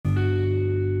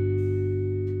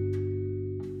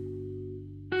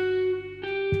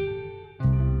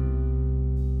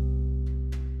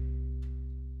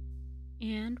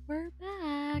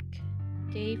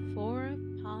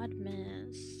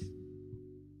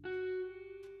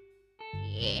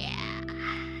Yeah.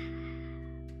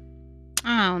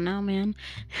 I don't know, man.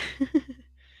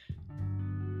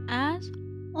 As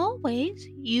always,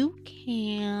 you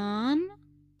can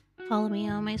follow me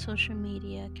on my social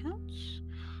media accounts.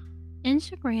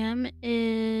 Instagram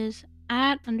is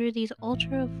at under these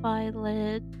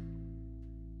ultraviolet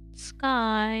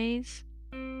skies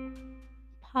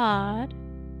pod.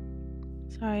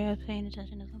 Sorry, I was paying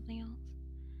attention to something else.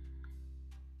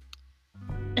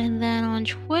 And then on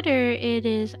Twitter, it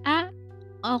is at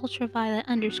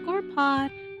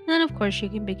ultraviolet_pod. And then, of course, you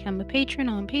can become a patron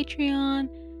on Patreon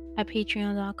at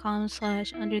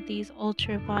patreon.com/under these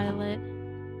ultraviolet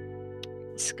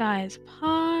skies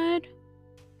pod.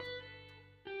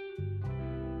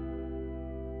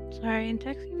 Sorry, I'm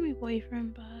texting my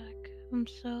boyfriend back. I'm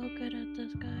so good at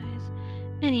this, guys.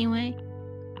 Anyway,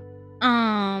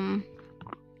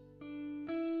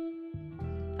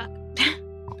 fuck.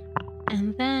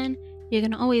 And then you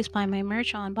can always buy my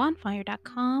merch on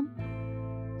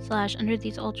bonfire.com/under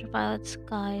these ultraviolet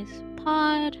skies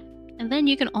pod. And then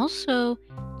you can also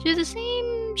do the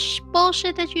same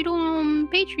bullshit that you do on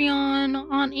Patreon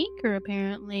on Anchor,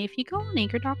 apparently. If you go on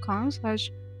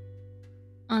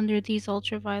anchor.com/under these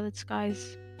ultraviolet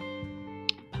skies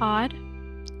pod,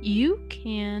 you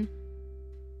can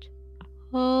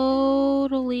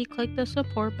totally click the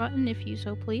support button if you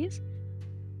so please.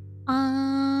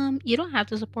 You don't have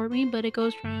to support me, but it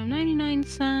goes from 99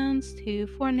 cents to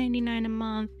 $4.99 a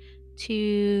month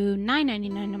to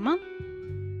 $9.99 a month.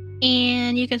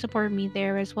 And you can support me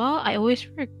there as well. I always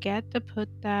forget to put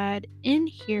that in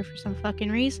here for some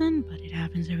fucking reason, but it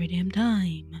happens every damn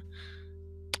time.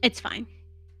 It's fine.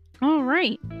 All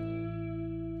right.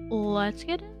 Let's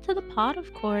get into the pod,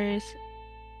 of course.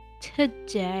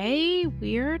 Today,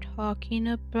 we're talking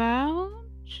about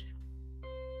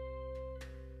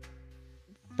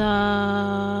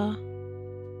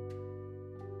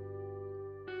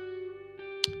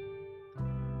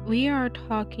we are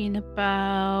talking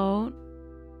about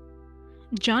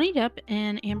Johnny Depp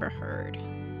and Amber Heard.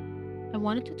 I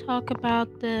wanted to talk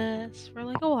about this for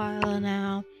like a while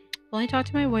now. I only talked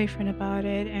to my boyfriend about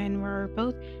it, and we're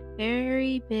both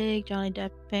very big Johnny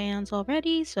Depp fans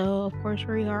already, so of course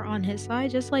we are on his side,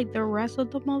 just like the rest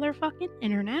of the motherfucking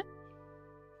internet.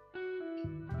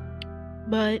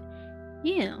 But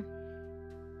yeah.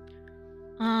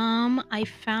 I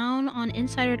found on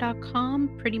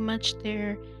insider.com pretty much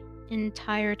their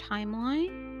entire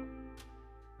timeline.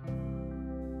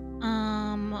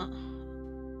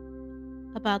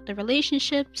 About the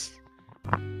relationship.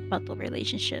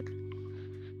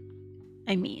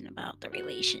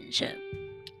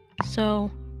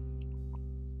 So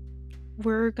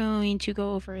we're going to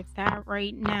go over that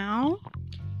right now.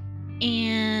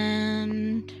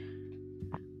 And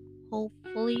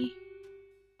hopefully...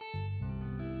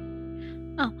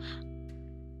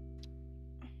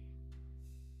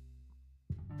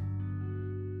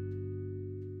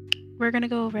 we're going to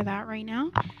go over that right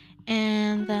now.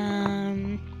 And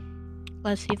then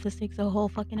let's see if this takes a whole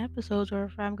fucking episode or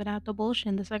if I'm going to have to bullshit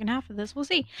in the second half of this. We'll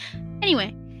see.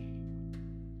 Anyway.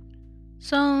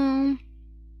 So,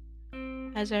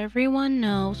 as everyone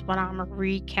knows, but I'm going to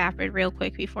recap it real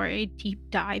quick before I deep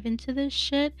dive into this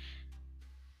shit.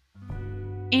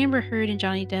 Amber Heard and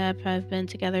Johnny Depp have been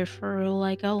together for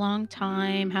like a long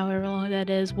time, however long that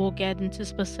is. We'll get into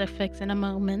specifics in a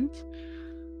moment.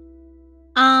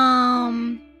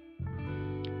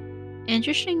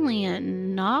 Interestingly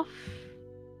enough,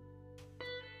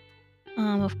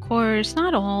 of course,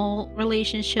 not all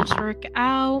relationships work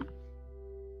out.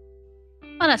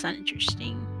 Well, that's not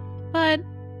interesting. But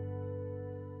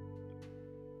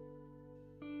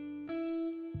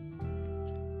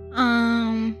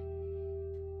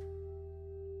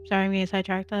sorry, I'm getting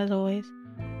sidetracked as always.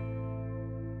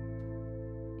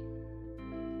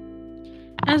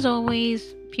 As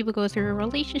always, people go through a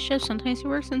relationship. Sometimes it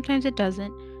works, sometimes it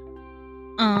doesn't.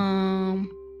 Sorry,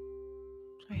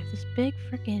 this big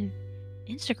freaking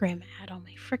Instagram ad on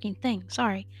my freaking thing.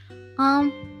 Sorry.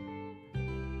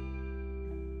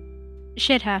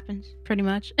 Shit happens, pretty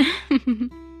much.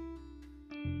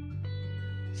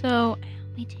 So,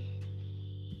 my titty.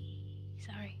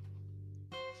 Sorry.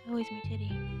 It's always my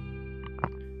titty.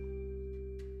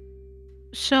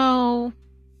 So,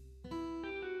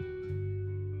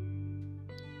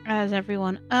 as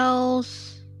everyone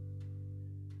else,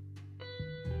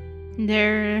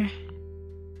 there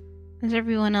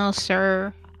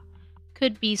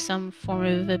could be some form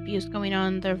of abuse going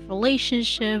on in the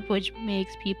relationship, which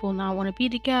makes people not want to be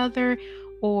together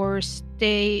or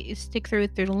stick through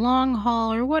the long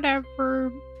haul or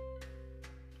whatever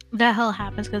the hell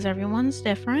happens, because everyone's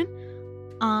different.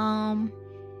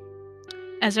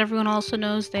 as everyone also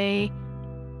knows, that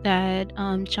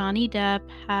Johnny Depp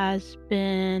has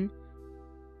been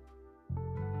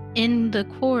in the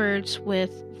courts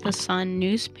with the Sun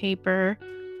newspaper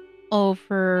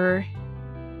over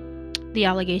the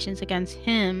allegations against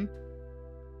him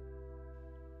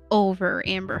over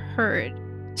Amber Heard.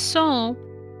 So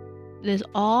this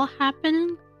all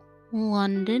happened in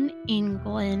London,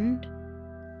 England.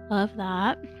 Love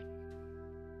that.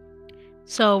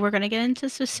 So we're gonna get into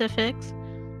specifics.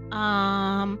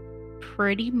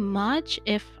 Pretty much,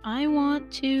 if I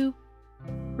want to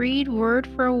read word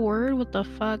for word what the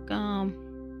fuck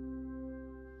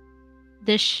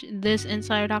this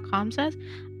insider.com says,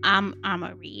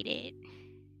 I'ma read it,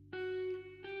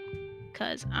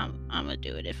 cause I'm gonna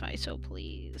do it if I so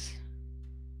please.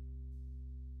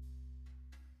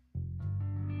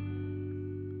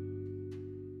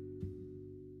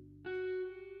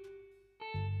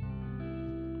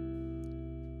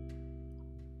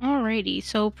 Alrighty,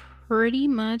 so pretty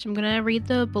much I'm gonna read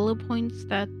the bullet points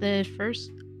that the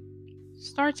first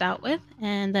starts out with,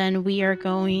 and then we are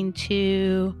going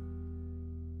to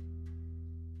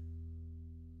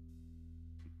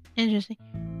interesting.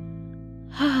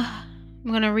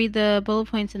 I'm gonna read the bullet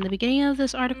points in the beginning of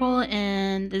this article,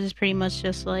 and this is pretty much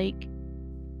just like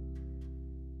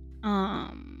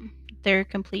their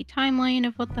complete timeline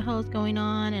of what the hell is going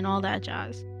on and all that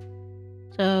jazz.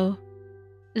 So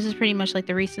this is pretty much like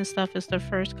the recent stuff is the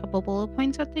first couple bullet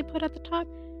points that they put at the top,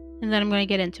 and then I'm going to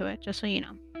get into it, just so you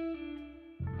know.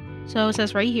 So it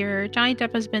says right here, Johnny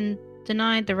Depp has been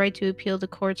denied the right to appeal the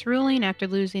court's ruling after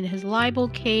losing his libel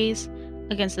case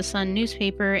against the Sun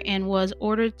newspaper and was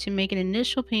ordered to make an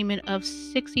initial payment of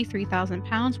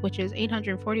 £63,000, which is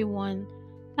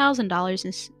 $841,000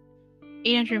 and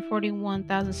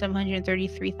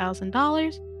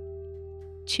 $841,733,000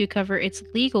 to cover its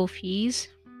legal fees,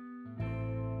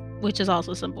 which is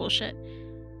also some bullshit.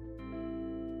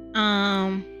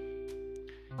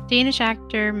 Danish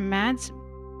actor Mads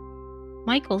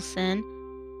Mikkelsen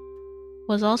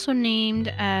was also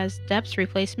named as Depp's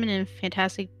replacement in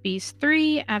Fantastic Beasts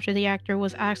 3 after the actor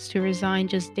was asked to resign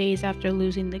just days after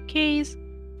losing the case.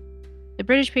 The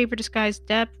British paper disguised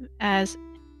Depp as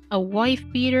a wife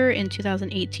beater in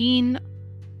 2018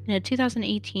 in a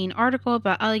 2018 article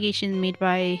about allegations made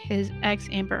by his ex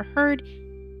Amber Heard,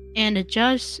 and a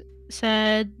judge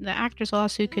said the actor's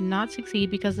lawsuit could not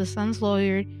succeed because the Sun's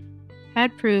lawyer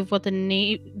had proved what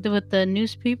the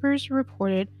newspapers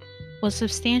reported was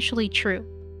substantially true.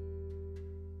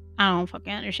 I don't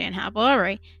fucking understand how, but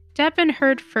alright. Depp and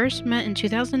Heard first met in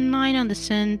 2009 on the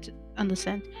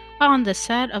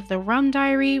set of The Rum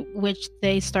Diary, which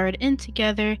they starred in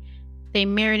together. They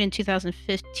married in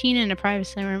 2015 in a private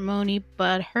ceremony,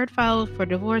 but Heard filed for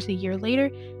divorce a year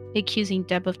later, accusing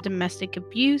Depp of domestic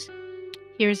abuse.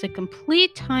 Here's a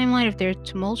complete timeline of their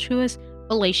tumultuous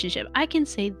relationship. I can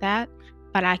say that,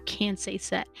 but I can't say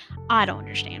set. I don't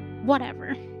understand.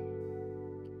 Whatever.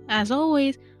 As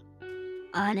always,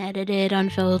 unedited,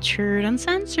 unfiltered,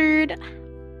 uncensored.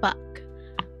 Fuck.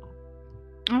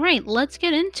 Alright, let's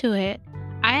get into it.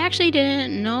 I actually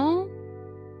didn't know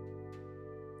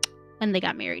when they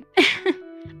got married.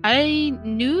 I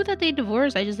knew that they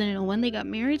divorced, I just didn't know when they got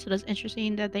married, so that's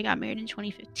interesting that they got married in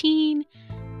 2015.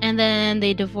 And then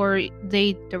they divorced.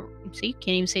 See, can't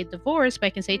even say divorce, but I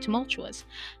can say tumultuous.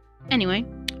 Anyway,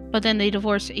 but then they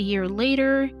divorced a year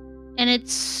later, and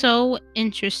it's so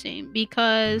interesting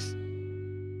because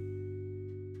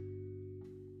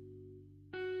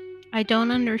I don't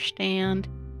understand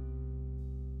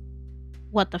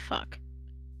what the fuck.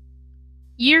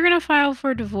 You're gonna file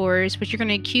for divorce, but you're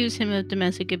gonna accuse him of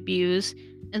domestic abuse,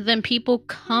 and then people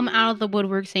come out of the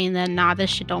woodwork saying that nah, this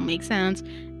shit don't make sense,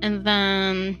 and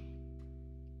then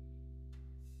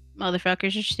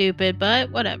motherfuckers are stupid, but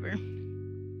whatever.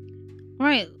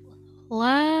 Alright,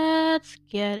 let's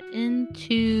get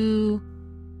into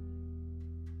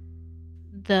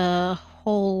the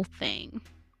whole thing.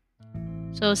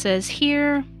 So it says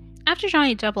here, after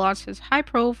Johnny Depp lost his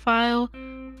high-profile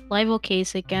libel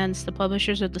case against the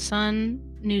publishers of the Sun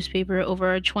newspaper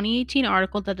over a 2018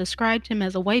 article that described him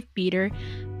as a wife beater,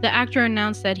 the actor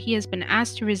announced that he has been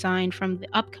asked to resign from the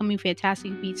upcoming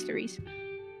Fantastic Beasts series.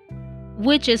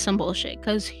 Which is some bullshit,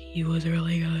 because he was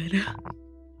really good.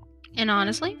 And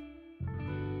honestly,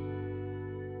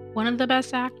 one of the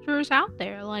best actors out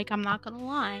there, like, I'm not gonna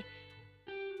lie.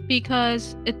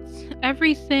 Because it's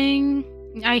everything.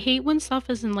 I hate when stuff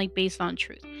isn't like based on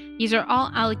truth. These are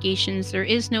all allegations. There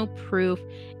is no proof.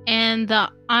 And the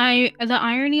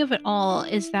irony of it all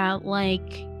is that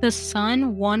like the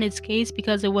Sun won its case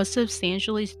because it was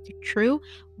substantially true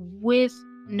with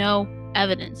no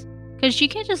evidence. Because you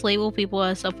can't just label people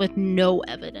as stuff with no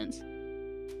evidence.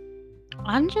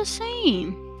 I'm just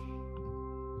saying.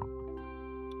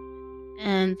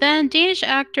 And then Danish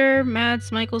actor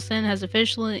Mads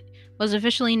Mikkelsen was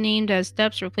officially named as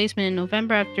Depp's replacement in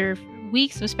November after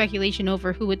weeks of speculation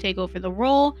over who would take over the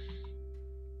role.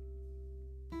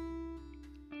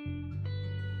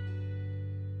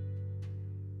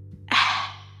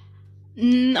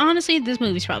 Honestly, this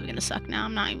movie's probably gonna suck now.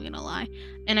 I'm not even gonna lie.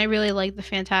 And I really like the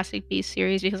Fantastic Beasts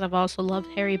series because I've also loved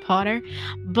Harry Potter.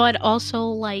 But also,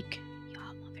 like,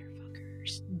 y'all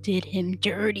motherfuckers did him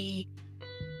dirty.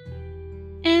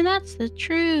 And that's the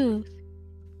truth.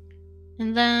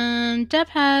 And then Depp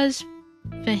has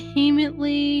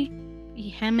vehemently,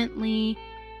 I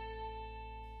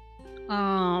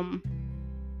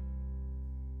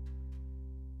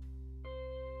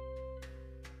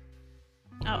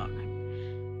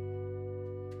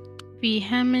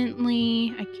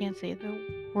can't say the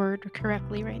word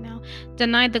correctly right now,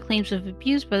 denied the claims of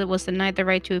abuse, but was denied the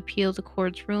right to appeal the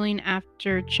court's ruling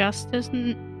after Justice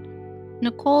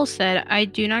Nicole said, "I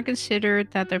do not consider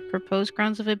that the proposed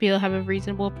grounds of appeal have a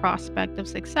reasonable prospect of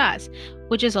success,"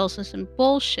 which is also some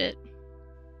bullshit.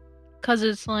 Because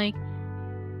it's like,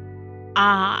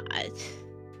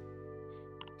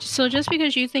 so just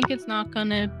because you think it's not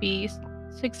gonna be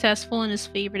successful in his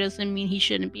favor doesn't mean he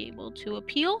shouldn't be able to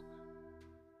appeal.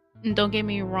 And don't get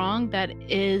me wrong, that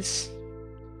is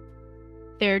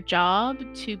their job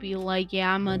to be like,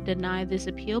 yeah, I'm gonna deny this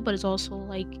appeal, but it's also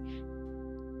like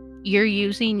you're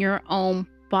using your own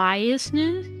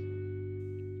biasness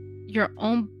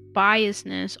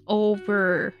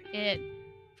over it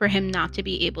for him not to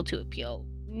be able to appeal.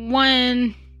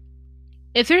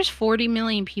 If there's 40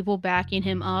 million people backing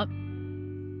him up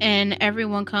and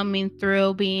everyone coming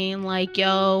through being like,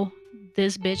 yo,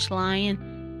 this bitch lying,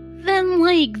 then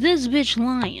like, this bitch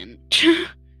lying.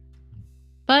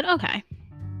 But okay.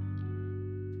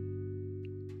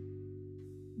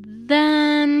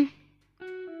 Then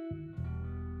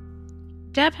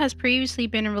Depp has previously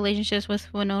been in relationships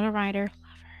with Winona Ryder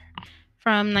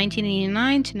from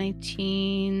 1989 to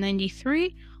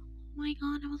 1993. Oh my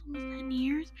god, that was almost 10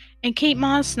 years. And Kate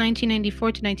Moss,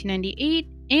 1994 to 1998.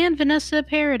 And Vanessa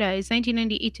Paradis,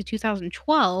 1998 to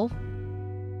 2012.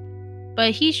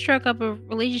 But he struck up a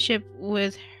relationship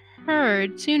with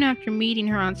Heard soon after meeting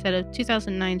her on set of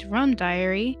 2009's Rum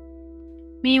Diary.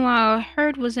 Meanwhile,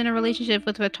 Heard was in a relationship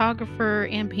with photographer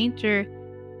and painter,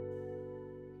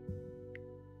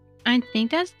 I think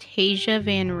that's Tasia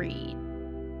Van Reed.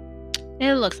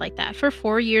 It looks like that, for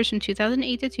 4 years from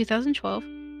 2008 to 2012.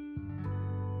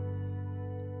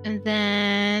 And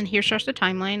then here starts the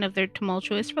timeline of their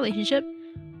tumultuous relationship.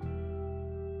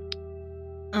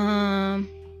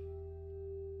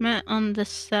 Met on the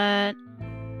set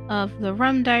of the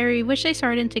Rum Diary, which they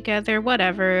starred in together,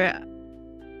 whatever.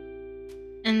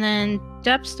 And then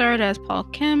Depp starred as Paul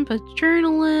Kemp, a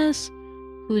journalist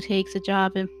who takes a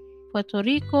job in Puerto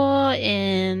Rico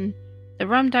in the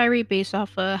Rum Diary, based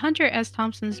off of Hunter S.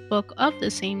 Thompson's book of the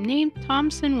same name.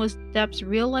 Thompson was Depp's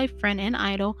real-life friend and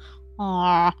idol.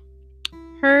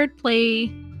 Heard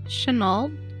played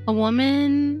Chenault, a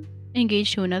woman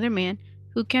engaged to another man,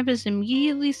 who Kemp is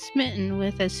immediately smitten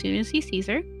with as soon as he sees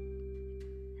her.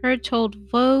 Heard told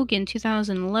Vogue in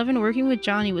 2011, "Working with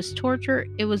Johnny was torture.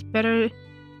 It was better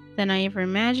than I ever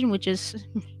imagined," which is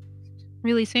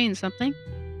really saying something.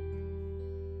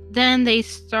 Then they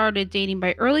started dating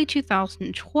by early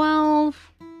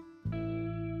 2012.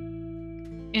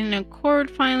 In a court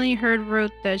filing, Heard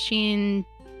wrote that she and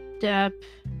Depp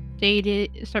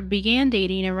began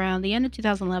dating around the end of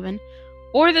 2011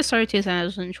 or the start of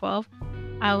 2012.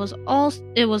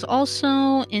 It was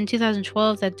also in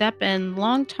 2012 that Depp and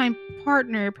longtime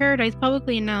partner Paradise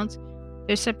publicly announced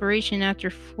their separation after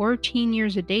 14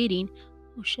 years of dating.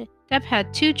 Oh shit. Depp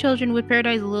had 2 children with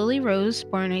Paradise: Lily Rose,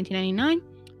 born in 1999,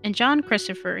 and John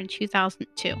Christopher in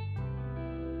 2002.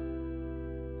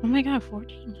 Oh my god,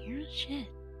 14 years? Shit.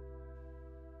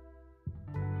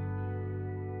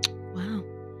 Wow.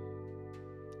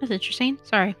 That's interesting.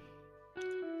 Sorry.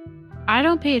 I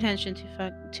don't pay attention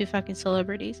to fucking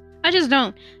celebrities. I just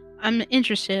don't. I'm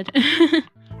interested.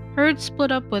 Heard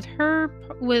split up with her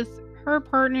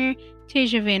partner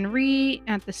Tasia Van Reed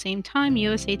at the same time.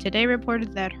 USA Today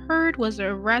reported that Heard was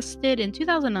arrested in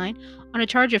 2009 on a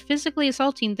charge of physically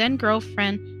assaulting then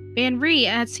girlfriend Van Reed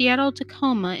at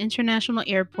Seattle-Tacoma International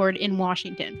Airport in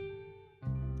Washington.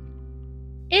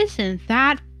 Isn't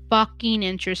that fucking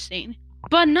interesting?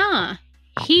 But nah,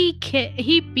 he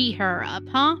beat her up,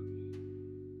 huh?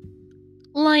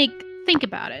 Like, think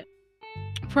about it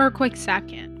for a quick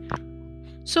second.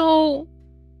 So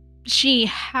she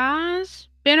has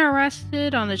been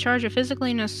arrested on the charge of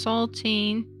physically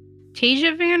assaulting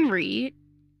Tasia Van Reed,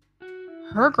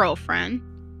 her girlfriend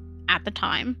at the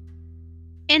time.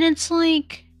 And it's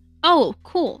like, oh,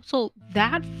 cool. So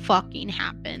that fucking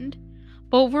happened.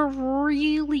 But we're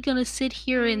really gonna sit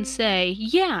here and say,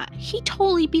 yeah, he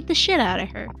totally beat the shit out of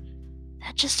her.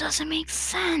 That just doesn't make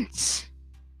sense.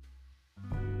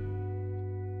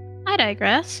 I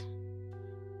digress.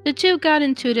 The two got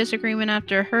into a disagreement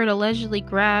after Heard allegedly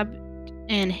grabbed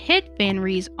and hit Van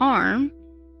Ree's arm.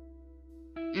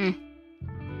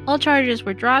 All charges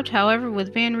were dropped, however,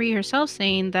 with Van Ree herself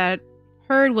saying that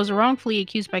Heard was wrongfully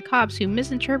accused by cops who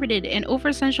misinterpreted and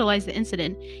over-essentialized the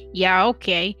incident. Yeah,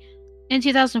 okay. In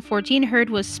 2014, Heard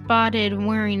was spotted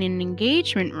wearing an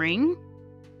engagement ring.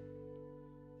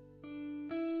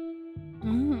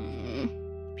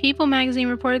 People magazine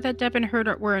reported that Depp and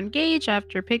Heard were engaged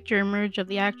after a picture emerged of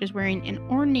the actress wearing an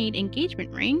ornate engagement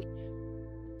ring.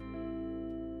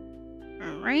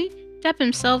 Alright. Depp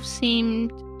himself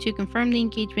seemed to confirm the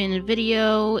engagement in a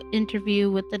video interview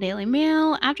with the Daily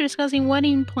Mail after discussing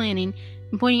wedding planning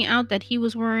and pointing out that he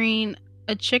was wearing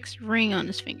a chick's ring on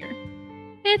his finger.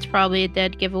 It's probably a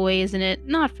dead giveaway, isn't it?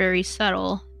 Not very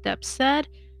subtle, Depp said.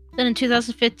 Then in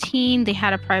 2015, they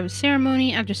had a private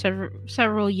ceremony after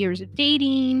several years of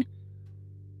dating.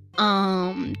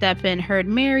 Depp and Heard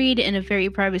married in a very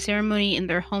private ceremony in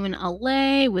their home in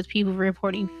LA with people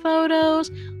reporting photos.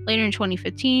 Later in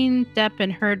 2015, Depp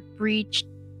and Heard breached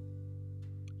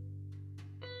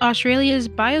Australia's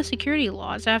biosecurity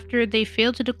laws after they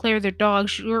failed to declare their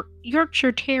dogs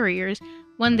Yorkshire Terriers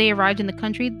when they arrived in the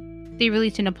country. They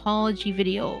released an apology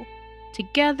video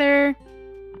together.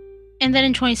 And then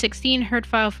in 2016, Heard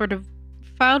filed for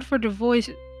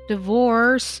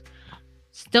divorce.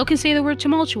 Still can say the word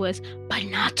tumultuous, but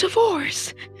not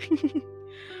divorce.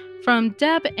 From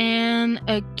Depp and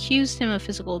accused him of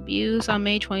physical abuse. On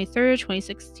May 23rd,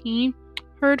 2016,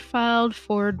 Heard filed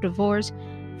for divorce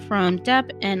from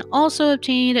Depp and also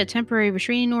obtained a temporary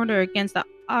restraining order against the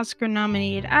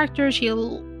Oscar-nominated actor. She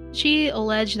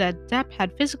alleged that Depp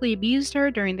had physically abused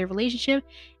her during their relationship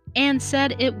and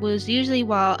said it was usually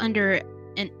while under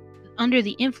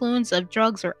the influence of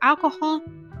drugs or alcohol,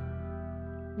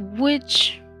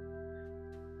 which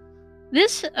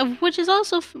is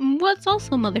also what's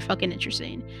also motherfucking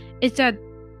interesting is that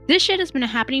this shit has been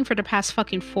happening for the past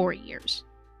fucking 4 years.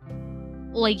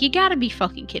 Like, you gotta be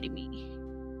fucking kidding me.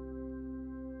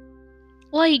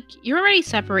 Like, you're already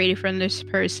separated from this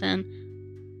person.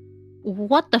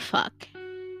 What the fuck?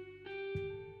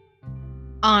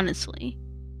 Honestly.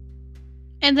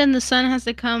 And then the son has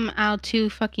to come out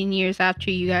 2 fucking years after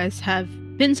you guys have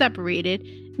been separated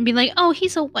and be like, oh,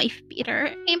 he's a wife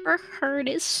beater. Amber Heard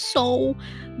is so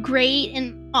great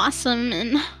and awesome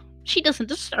and she doesn't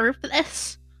deserve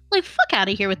this. Like, fuck out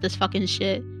of here with this fucking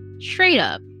shit. Straight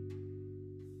up.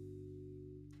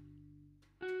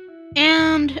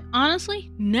 And honestly,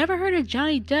 never heard of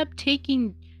Johnny Depp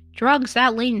taking drugs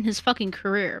that late in his fucking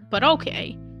career. But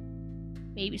okay.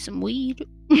 Maybe some weed.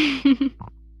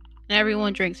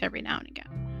 Everyone drinks every now and again.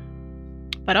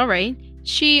 But alright.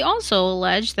 She also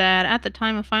alleged that at the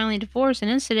time of filing divorce, an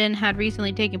incident had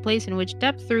recently taken place in which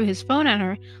Depp threw his phone at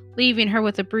her, leaving her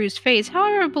with a bruised face.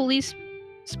 However, a police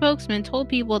spokesman told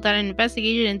people that an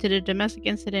investigation into the domestic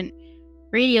incident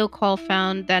radio call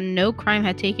found that no crime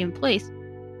had taken place.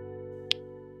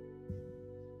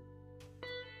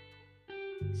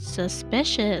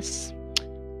 Suspicious.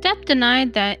 Depp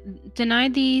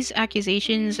denied these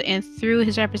accusations and through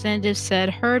his representatives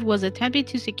said Heard was attempting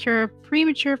to secure a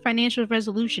premature financial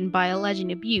resolution by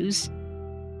alleging abuse.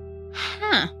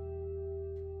 Huh.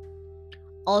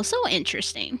 Also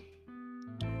interesting.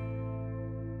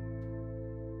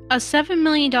 A $7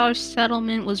 million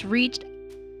settlement was reached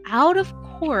out of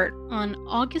court on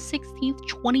August 16th,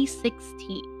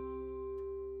 2016.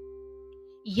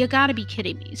 You gotta be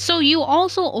kidding me. So you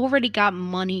also already got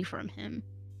money from him.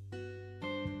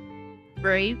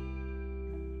 Right?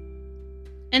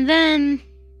 And then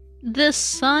the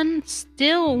son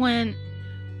still went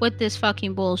with this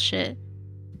fucking bullshit.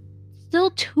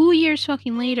 Still 2 years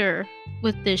fucking later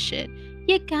with this shit.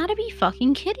 You gotta be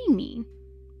fucking kidding me.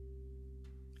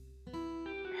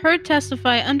 Heard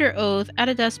testified under oath at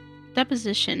a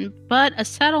deposition, but a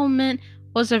settlement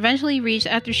was eventually reached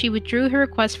after she withdrew her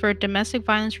request for a domestic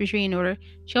violence restraining order.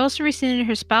 She also rescinded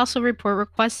her spousal report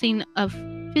requesting of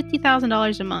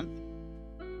 $50,000 a month.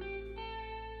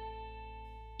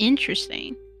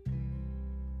 Interesting.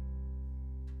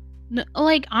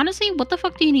 Like, honestly, what the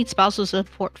fuck do you need spousal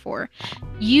support for?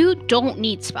 You don't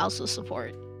need spousal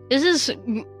support.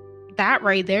 That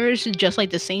right there is just like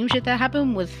the same shit that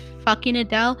happened with fucking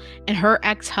Adele and her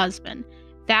ex-husband.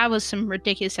 That was some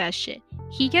ridiculous ass shit.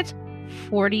 He gets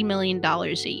 $40 million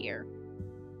a year.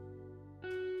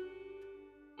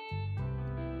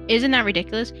 Isn't that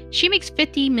ridiculous? She makes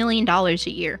 $50 million a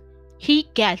year. He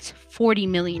gets 40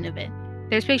 million of it.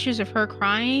 There's pictures of her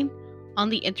crying on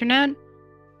the internet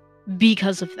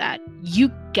because of that. You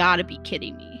gotta be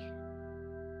kidding me.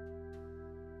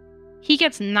 He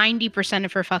gets 90%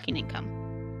 of her fucking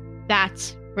income.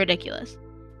 That's ridiculous.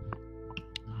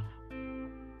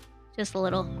 Just a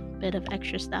little bit of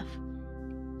extra stuff.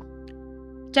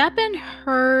 Depp and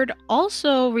Heard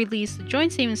also released a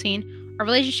joint statement saying, "Our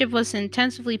relationship was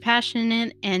intensively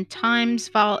passionate and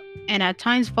at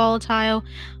times volatile,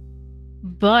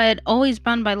 but always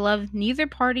bound by love. Neither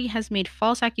party has made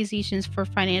false accusations for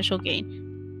financial gain."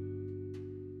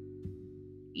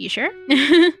 You sure?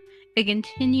 It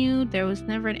continued, "There was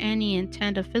never any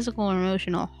intent of physical or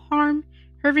emotional harm.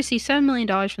 Heard received $7 million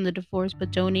from the divorce,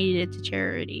 but donated it to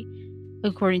charity,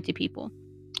 according to People."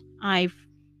 I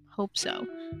hope so.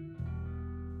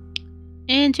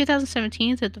 In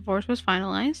 2017, the divorce was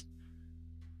finalized.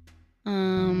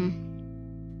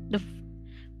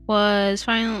 Was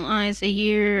finalized a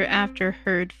year after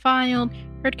Heard filed.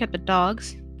 Heard kept the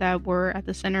dogs that were at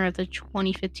the center of the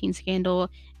 2015 scandal,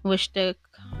 in which the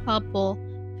couple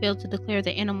failed to declare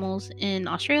the animals in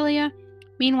Australia.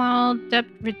 Meanwhile, Depp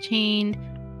retained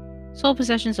sole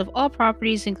possessions of all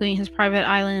properties, including his private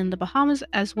island in the Bahamas,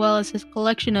 as well as his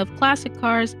collection of classic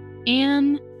cars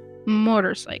and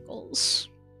motorcycles.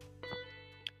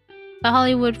 The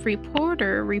Hollywood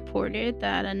Reporter reported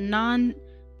that a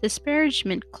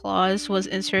non-disparagement clause was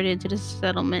inserted into the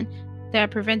settlement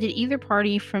that prevented either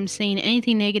party from saying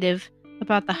anything negative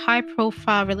about the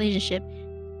high-profile relationship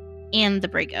and the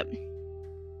breakup.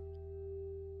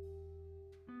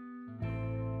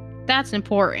 That's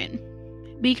important,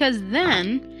 because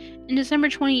then, in December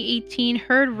 2018,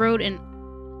 Heard wrote an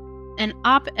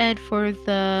op-ed for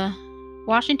the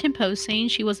Washington Post saying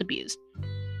she was abused.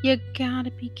 You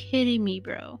gotta be kidding me,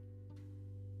 bro.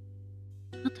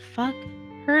 What the fuck?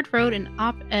 Heard wrote an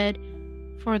op-ed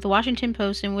for the Washington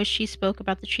Post in which she spoke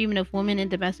about the treatment of women in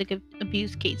domestic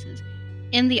abuse cases.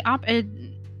 In the op-ed,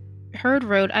 Heard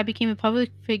wrote, "I became a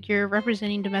public figure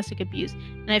representing domestic abuse,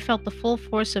 and I felt the full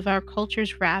force of our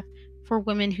culture's wrath for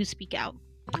women who speak out."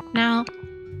 Now,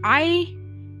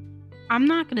 I'm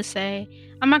not gonna say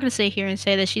here and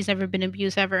say that she's never been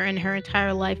abused ever in her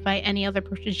entire life by any other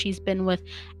person she's been with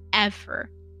ever.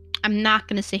 I'm not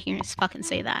gonna sit here and fucking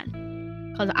say that,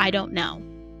 because I don't know.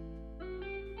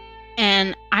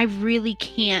 And I really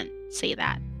can't say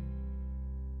that.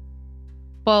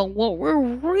 But what we're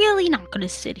really not gonna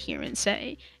sit here and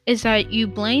say is that you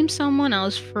blame someone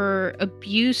else for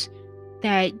abuse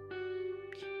that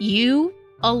you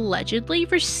allegedly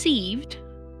received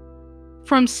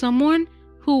from someone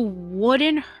who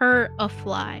wouldn't hurt a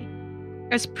fly,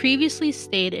 as previously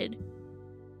stated,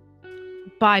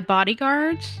 by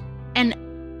bodyguards and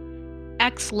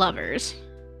ex-lovers.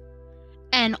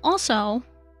 And also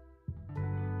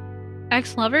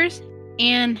ex-lovers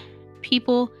and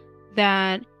people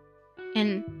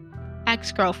and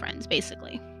ex-girlfriends,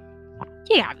 basically.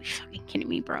 You gotta be fucking kidding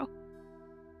me, bro.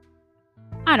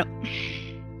 I don't.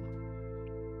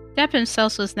 Depp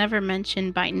himself was never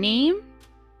mentioned by name.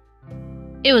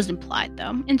 It was implied,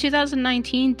 though. In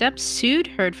 2019, Depp sued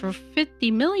Heard for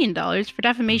 $50 million for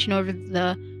defamation over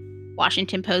the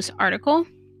Washington Post article.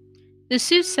 The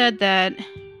suit said that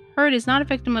Heard is not a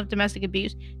victim of domestic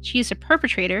abuse. She is a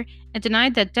perpetrator, and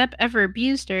denied that Depp ever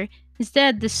abused her.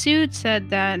 Instead, the suit said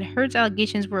that Heard's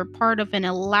allegations were part of an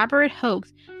elaborate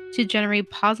hoax to generate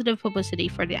positive publicity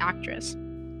for the actress.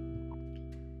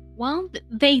 Well,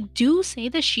 they do say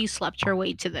that she slept her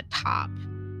way to the top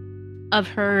of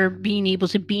her being able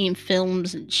to be in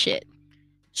films and shit.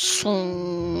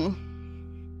 So,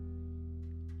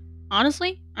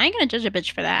 honestly, I ain't gonna judge a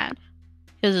bitch for that.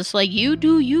 Because it's like, you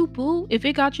do you, boo. If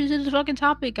it got you to the fucking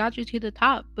top, it got you to the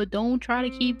top. But don't try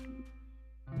to keep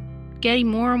getting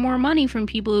more and more money from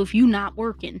people if you not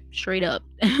working. Straight up.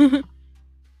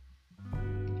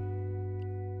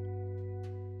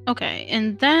 Okay,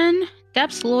 and then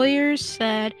Depp's lawyers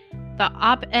said the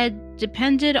op-ed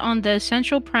depended on the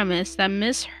central premise that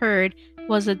Miss Heard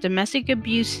was a domestic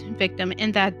abuse victim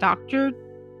and that Mr.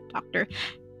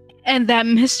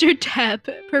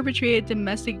 Depp perpetrated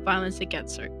domestic violence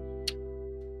against her.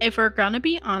 If we're gonna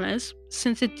be honest,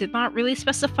 since it did not really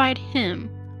specify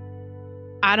him,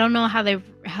 I don't know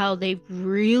how they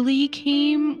really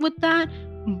came with that,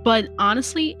 but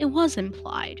honestly, it was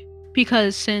implied,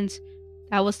 because since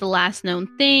that was the last known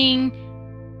thing,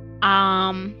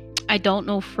 I don't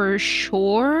know for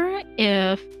sure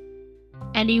if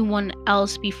anyone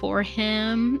else before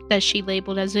him that she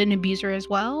labeled as an abuser as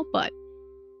well, but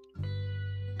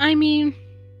I mean,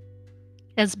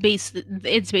 it's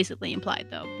basically implied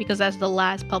though, because that's the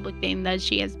last public thing that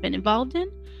she has been involved in.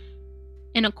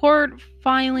 In a court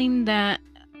filing that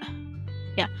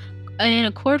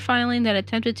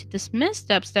attempted to dismiss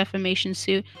Depp's defamation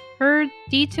suit, Heard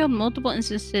detailed multiple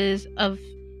instances of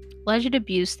alleged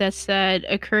abuse that said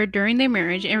occurred during their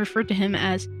marriage and referred to him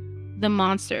as the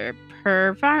monster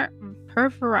per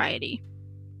variety.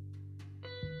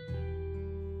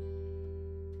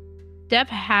 Depp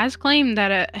has claimed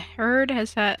that Heard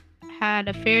has had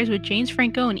affairs with James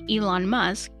Franco and Elon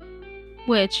Musk,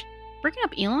 which, bringing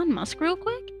up Elon Musk real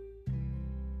quick,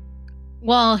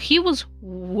 while he was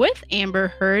with Amber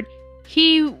Heard,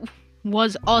 he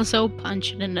was also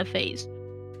punched in the face.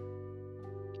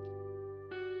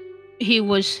 He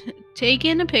was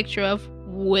taken a picture of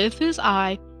with his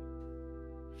eye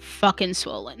fucking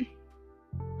swollen.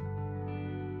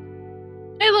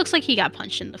 It looks like he got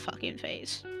punched in the fucking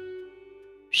face.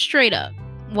 Straight up.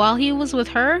 While he was with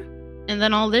her, and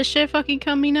then all this shit fucking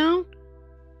coming out,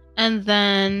 and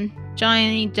then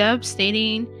Johnny Depp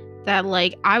stating that,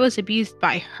 like, I was abused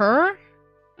by her,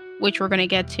 which we're gonna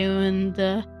get to in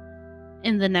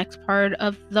the next part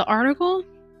of the article.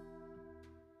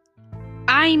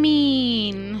 I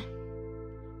mean,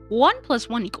 1 +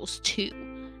 1 = 2,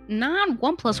 not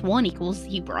 1 + 1 =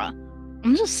 zebra.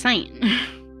 I'm just saying.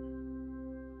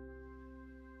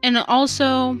 And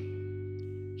also,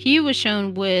 he was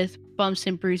shown with bumps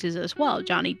and bruises as well,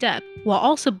 Johnny Depp, while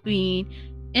also being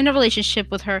in a relationship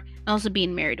with her and also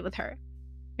being married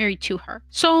to her.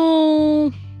 So,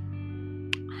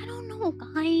 I don't know,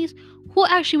 guys, who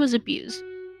actually was abused?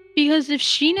 Because if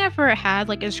she never had,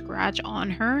 like, a scratch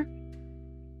on her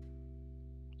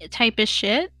type of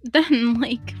shit, then,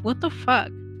 like, what the fuck?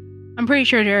 I'm pretty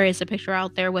sure there is a picture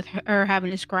out there with her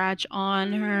having a scratch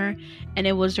on her, and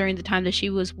it was during the time that she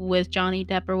was with Johnny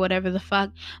Depp or whatever the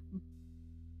fuck.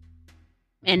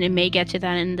 And it may get to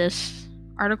that in this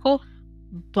article,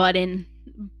 but in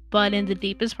the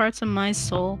deepest parts of my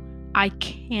soul, I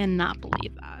cannot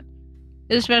believe that.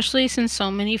 Especially since so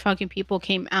many fucking people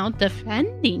came out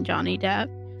defending Johnny Depp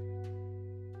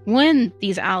when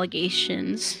these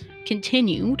allegations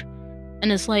continued.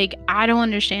 And it's like, I don't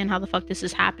understand how the fuck this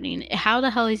is happening. How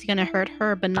the hell is he gonna hurt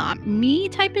her but not me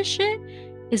type of shit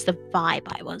is the vibe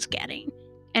I was getting.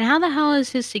 And how the hell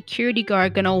is his security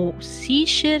guard gonna see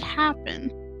shit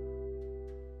happen?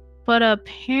 But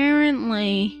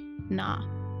apparently, nah.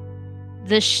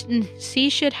 See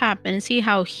shit happen and see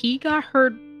how he got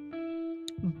hurt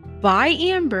by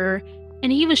Amber,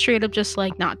 and he was straight up just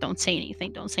like, nah, don't say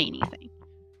anything.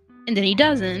 And then he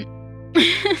doesn't.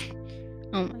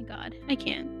 Oh my god, I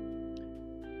can't.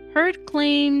 Heard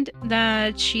claimed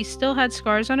that she still had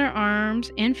scars on her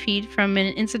arms and feet from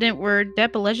an incident where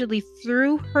Depp allegedly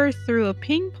threw her through a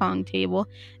ping pong table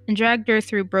and dragged her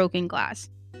through broken glass.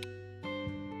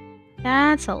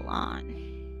 That's a lot.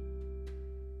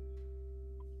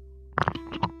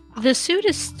 The suit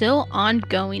is still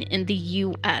ongoing in the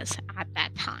US at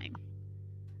that time.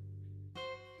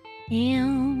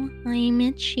 Ew, I'm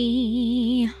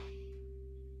itchy.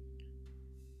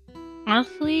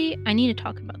 Honestly, I need to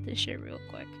talk about this shit real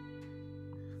quick.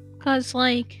 Cause,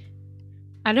 like,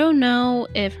 I don't know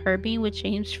if her being with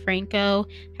James Franco,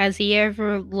 has he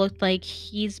ever looked like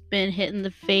he's been hit in the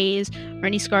face or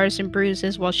any scars and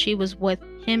bruises while she was with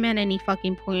him at any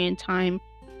fucking point in time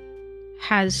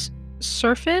has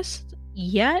surfaced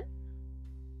yet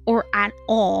or at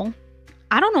all.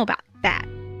 I don't know about that.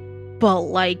 But,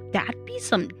 like, that'd be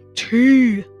some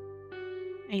tea.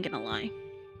 I ain't gonna lie.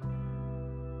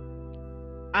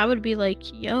 I would be like,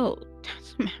 yo,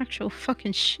 that's some actual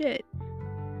fucking shit.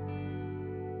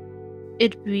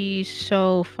 It'd be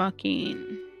so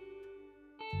fucking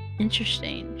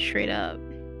interesting, straight up.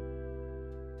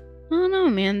 I don't know,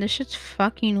 man. This shit's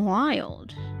fucking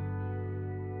wild.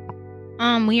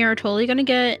 We are totally gonna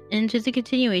get into the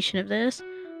continuation of this.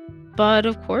 But,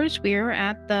 of course, we are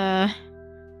at the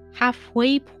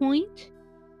halfway point.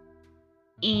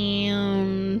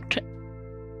 And,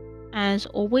 as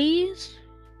always,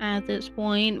 at this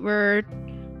point, we're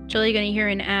totally gonna hear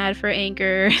an ad for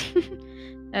Anchor.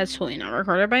 That's totally not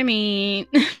recorded by me.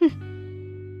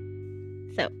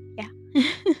 So, yeah.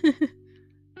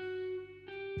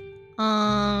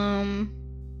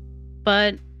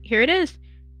 But here it is.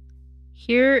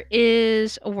 Here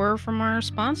is a word from our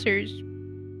sponsors.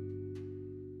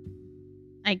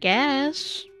 I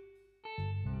guess.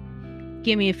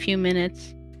 Give me a few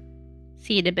minutes.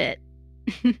 See you in a bit.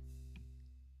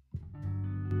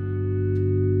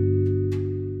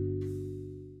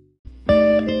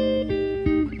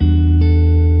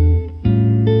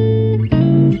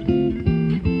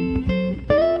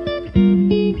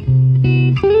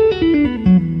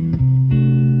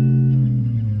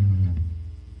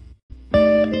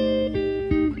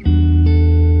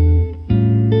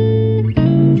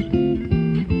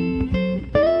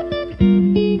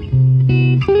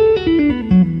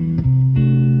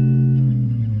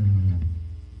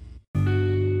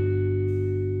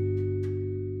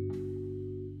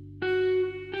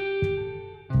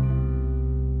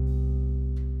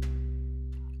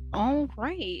 All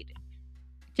right.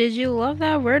 Did you love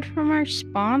that word from our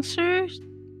sponsors?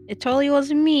 It totally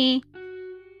wasn't me.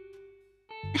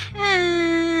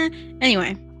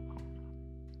 Anyway,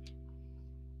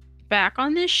 back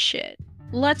on this shit.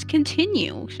 Let's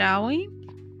continue, shall we?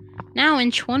 Now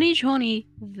in 2020,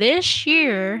 this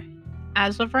year,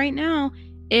 as of right now,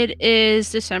 it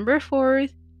is December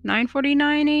 4th,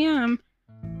 9:49 a.m.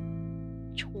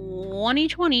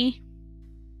 2020.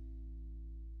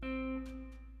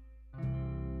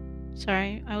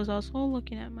 Sorry, I was also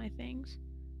looking at my things.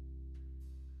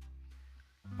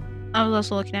 I was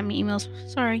also looking at my emails.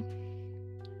 Sorry.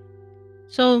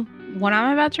 So, what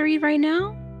I'm about to read right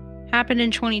now happened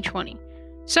in 2020.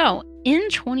 So, in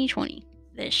 2020,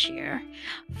 this year,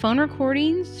 phone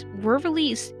recordings were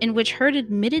released in which Heard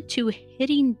admitted to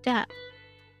hitting Depp.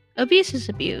 Abuse is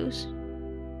abuse.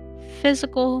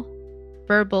 Physical,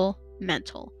 verbal,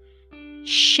 mental.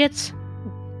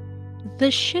 The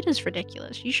shit is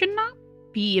ridiculous. You should not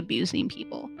be abusing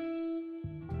people.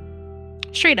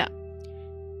 Straight up.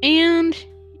 And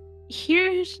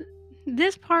here's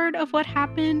this part of what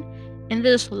happened in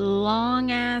this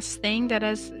long ass thing that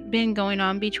has been going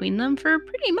on between them for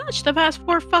pretty much the past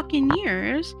 4 fucking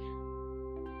years.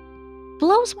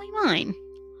 Blows my mind.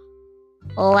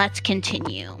 Let's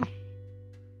continue.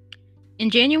 In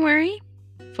January,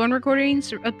 phone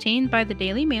recordings obtained by the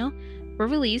Daily Mail were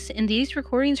released. In these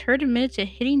recordings, Heard admitted to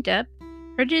hitting Depp.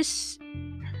 Heard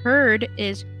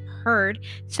is heard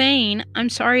saying, "I'm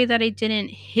sorry that I didn't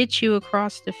hit you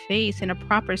across the face in a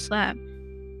proper slap,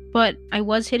 but I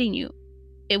was hitting you.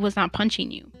 It was not punching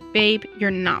you. Babe,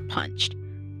 you're not punched.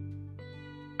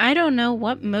 I don't know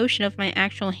what motion of my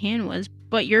actual hand was,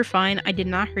 but you're fine. I did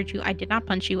not hurt you. I did not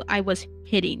punch you. I was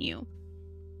hitting you."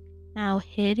 Now,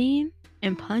 hitting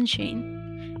and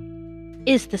punching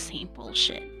is the same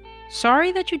bullshit.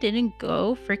 Sorry that you didn't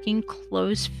go freaking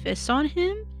close fists on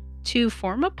him to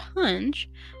form a punch,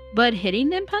 but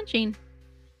hitting and punching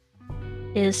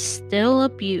is still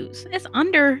abuse. It's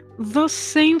under the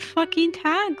same fucking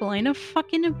tagline of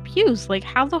fucking abuse. Like,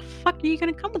 how the fuck are you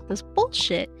gonna come with this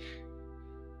bullshit?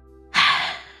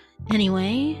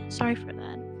 Anyway, sorry for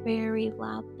that very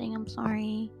loud thing. I'm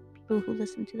sorry. People who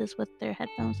listen to this with their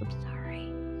headphones, I'm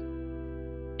sorry.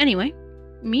 Anyway,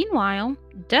 meanwhile,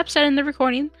 Depp said in the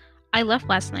recording, "I left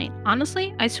last night.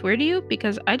 Honestly, I swear to you,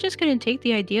 because I just couldn't take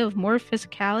the idea of more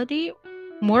physical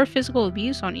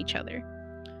abuse on each other.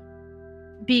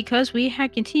 Because we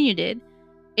had continued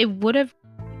it would have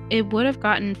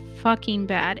gotten fucking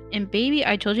bad. And baby,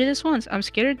 I told you this once. I'm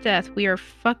scared to death.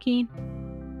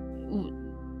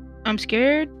 I'm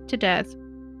scared to death.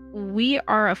 We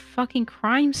are a fucking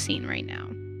crime scene right now."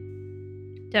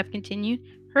 Depp continued.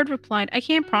 Heard replied, "I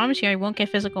can't promise you I won't get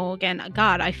physical again.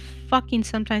 God, I fucking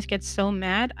sometimes get so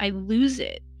mad, I lose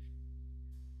it.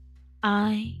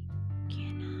 I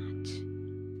cannot."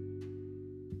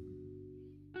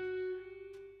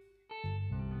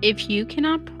 If you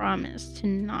cannot promise to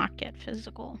not get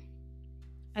physical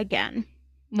again,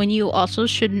 when you also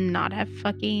should not have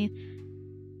fucking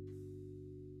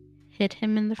hit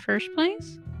him in the first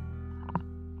place,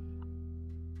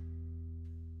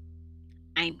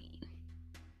 I mean,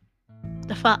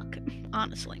 the fuck,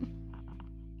 honestly.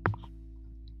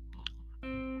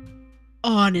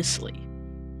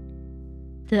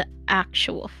 The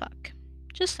actual fuck.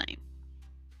 Just saying.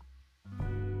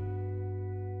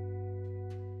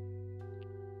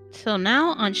 So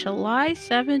now on July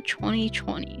 7th,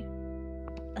 2020.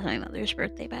 That's my mother's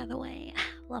birthday, by the way.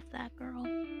 Love that girl.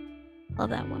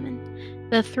 Love that woman.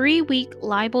 The 3-week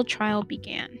libel trial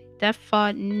began. Depp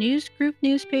fought News Group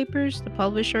Newspapers, the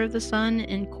publisher of The Sun,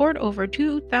 in court over a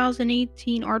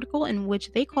 2018 article in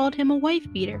which they called him a wife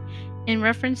beater, in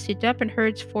reference to Depp and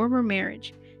Heard's former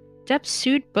marriage. Depp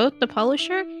sued both the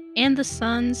publisher and The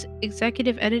Sun's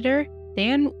executive editor,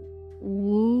 Dan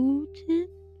Wooten.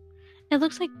 It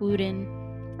looks like Wooten.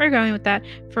 We're going with that,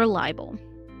 for libel.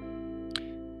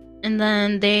 And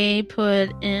then they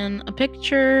put in a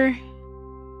picture,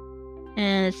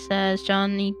 and it says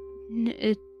Johnny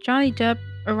Depp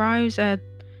arrives at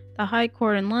the High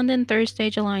Court in London Thursday,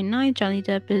 July 9th. Johnny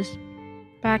Depp is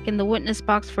back in the witness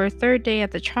box for a third day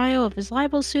at the trial of his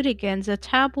libel suit against a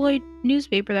tabloid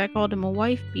newspaper that called him a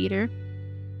wife beater.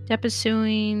 Depp is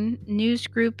suing News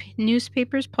Group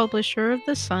Newspapers publisher of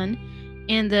The Sun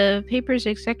and the paper's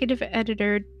executive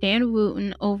editor, Dan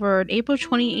Wooten, over an April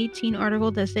 2018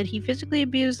 article that said he physically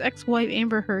abused ex-wife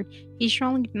Amber Heard. He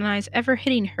strongly denies ever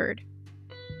hitting Heard.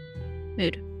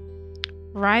 Mood.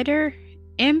 Ryder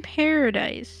and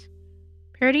Paradise.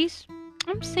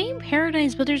 I'm saying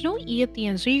Paradise, but there's no E at the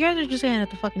end, so you guys are just gonna have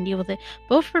to fucking deal with it.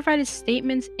 Both provided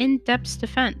statements in Depp's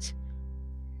defense.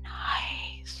 No.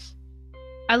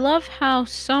 I love how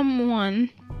someone,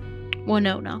 well,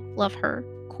 no, love her,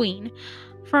 Queen,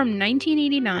 from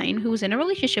 1989, who was in a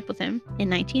relationship with him in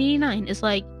 1989, is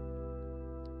like,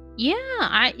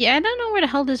 I don't know where the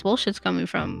hell this bullshit's coming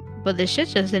from, but this shit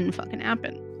just didn't fucking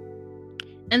happen.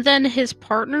 And then his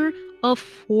partner of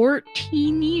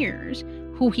 14 years,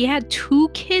 who he had 2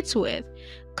 kids with,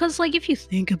 because, like, if you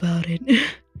think about it,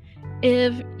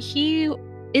 if he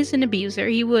is an abuser,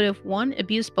 he would have, 1,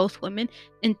 abused both women,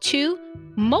 and 2,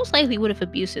 most likely would have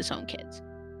abused his own kids.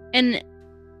 And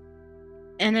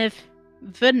if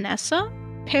Vanessa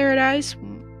Paradise,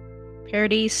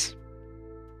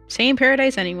 saying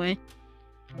Paradise anyway,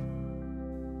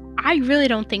 I really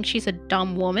don't think she's a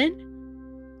dumb woman,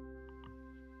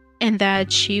 and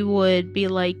that she would be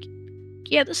like,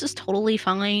 yeah, this is totally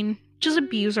fine, just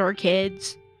abuse our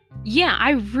kids. Yeah,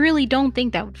 I really don't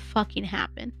think that would fucking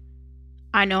happen.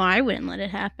 I know I wouldn't let it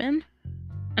happen.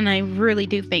 And I really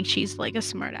do think she's like a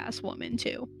smart-ass woman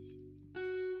too.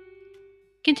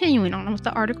 Continuing on with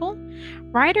the article,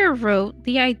 Ryder wrote,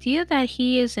 the idea that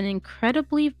he is an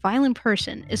incredibly violent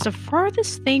person is the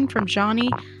farthest thing from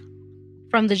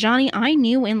the Johnny I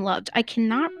knew and loved. I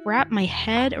cannot wrap my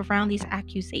head around these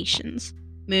accusations.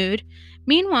 Mood.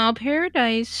 Meanwhile,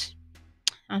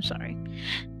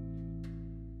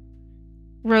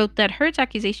 wrote that Hurd's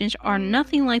accusations are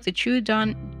nothing like the true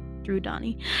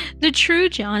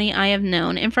Johnny I have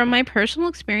known, and from my personal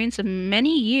experience of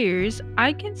many years,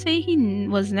 I can say he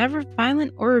was never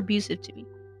violent or abusive to me.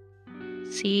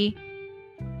 See?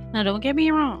 Now don't get me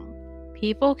wrong.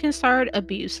 People can start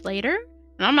abuse later,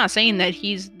 and I'm not saying that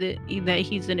he's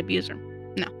an abuser.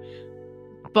 No.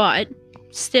 But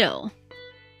still,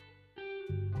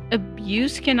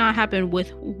 abuse cannot happen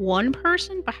with one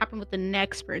person, but happen with the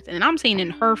next person. And I'm saying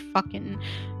in fucking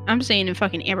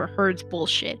Amber Heard's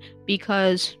bullshit,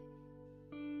 because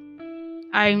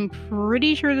I'm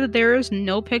pretty sure that there is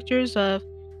no pictures of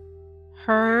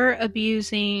her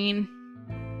abusing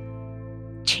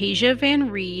Tasia Van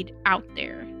Reed out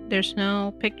there. There's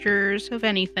no pictures of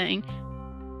anything.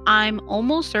 I'm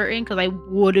almost certain, because I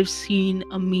would have seen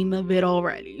a meme of it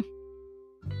already.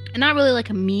 And not really like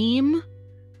a meme,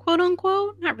 quote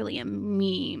unquote, not really a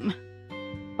meme,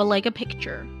 but like a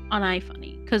picture on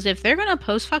iFunny. Because if they're gonna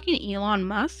post fucking Elon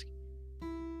Musk,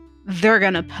 they're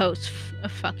gonna post a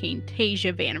fucking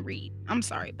Tasia Van Reed. I'm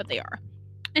sorry, but they are.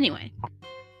 Anyway,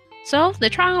 so the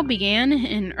trial began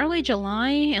in early July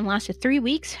and lasted 3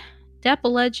 weeks. Depp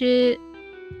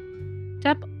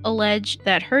alleged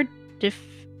that Heard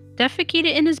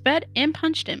defecated in his bed and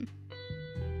punched him,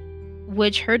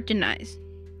 which Heard denies.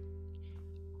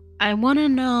 I want to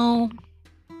know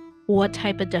what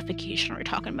type of defecation we're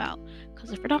talking about.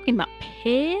 Because if we're talking about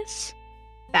piss,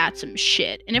 that's some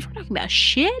shit. And if we're talking about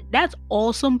shit, that's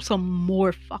also some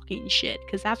more fucking shit.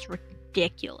 Because that's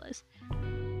ridiculous.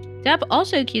 Depp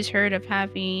also accused Heard of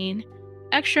having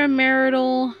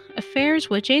extramarital affairs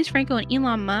with James Franco and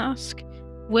Elon Musk,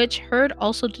 which Heard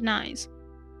also denies.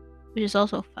 Which is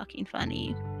also fucking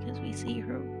funny, because we see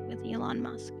her with Elon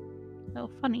Musk. So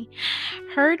funny.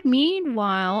 Heard,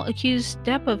 meanwhile, accused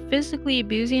Depp of physically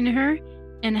abusing her,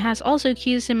 and has also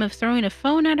accused him of throwing a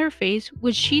phone at her face,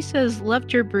 which she says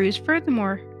left her bruised.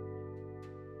 Furthermore,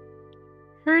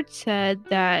 Heard said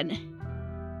that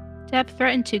Depp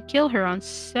threatened to kill her on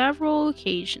several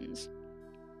occasions.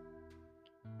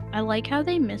 I like how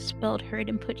they misspelled Heard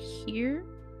and put here.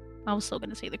 I was still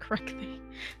gonna say the correct thing.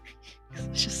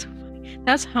 It's just so funny.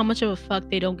 That's how much of a fuck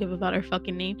they don't give about her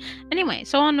fucking name. Anyway,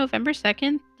 so on November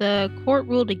 2nd, the court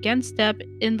ruled against Depp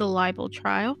in the libel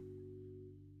trial.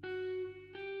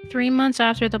 3 months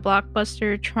after the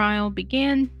blockbuster trial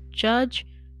began, Judge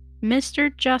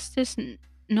Mr. Justice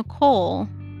Nicole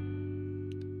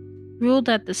ruled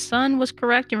that the Sun was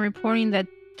correct in reporting that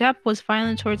Depp was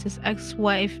violent towards his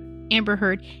ex-wife, Amber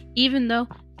Heard, even though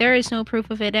there is no proof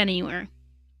of it anywhere.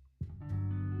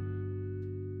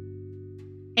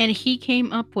 And he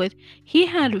came up with,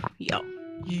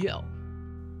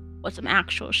 what's some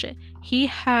actual shit? He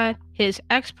had his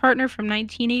ex-partner from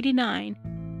 1989,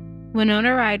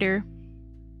 Winona Ryder,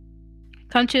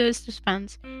 come to his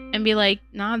defense and be like,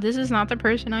 nah, this is not the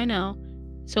person I know.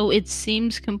 So it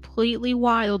seems completely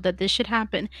wild that this should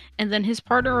happen. And then his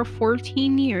partner of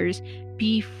 14 years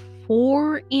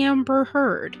before Amber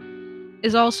Heard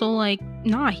is also like,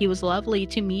 nah, he was lovely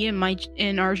to me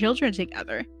and our children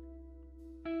together.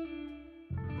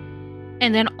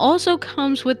 And then also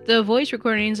comes with the voice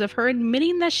recordings of her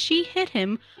admitting that she hit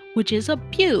him, which is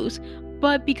abuse.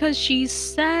 But because she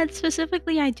said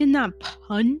specifically, I did not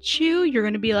punch you, you're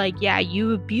going to be like, yeah,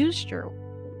 you abused your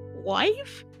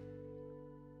wife?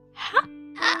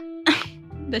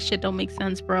 That shit don't make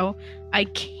sense, bro. I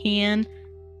can't.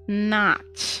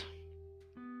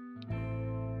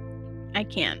 I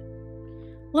can't.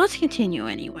 Let's continue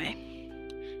anyway.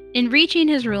 In reaching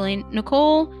his ruling,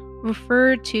 Nicole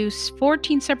referred to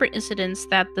 14 separate incidents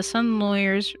that the Sun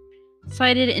lawyers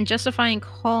cited in justifying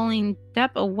calling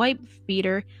Depp a wife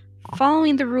beater.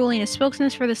 Following the ruling, a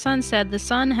spokesman for the Sun said the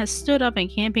Sun has stood up and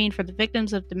campaigned for the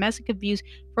victims of domestic abuse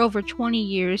for over 20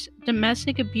 years.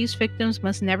 Domestic abuse victims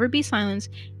must never be silenced,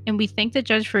 and we thank the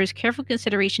judge for his careful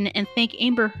consideration and thank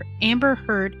Amber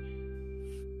Heard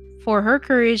for her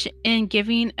courage in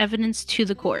giving evidence to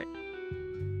the court.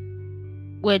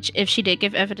 Which, if she did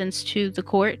give evidence to the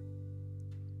court,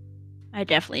 I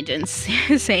definitely didn't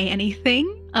say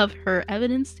anything of her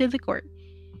evidence to the court.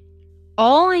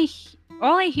 All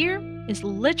I hear is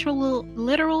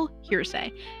literal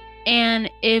hearsay. And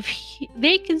if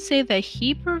they can say that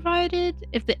he provided,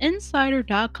 if the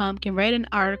insider.com can write an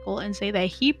article and say that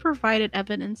he provided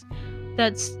evidence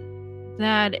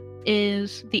that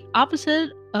is the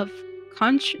opposite of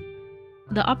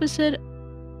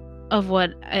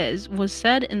what was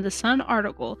said in the Sun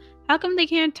article, how come they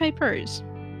can't type hers?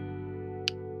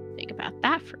 Think about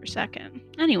that for a second.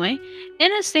 Anyway,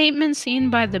 in a statement seen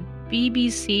by the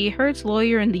BBC, Heard's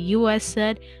lawyer in the US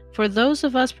said, "For those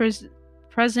of us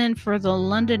present for the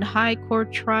London High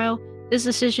Court trial, this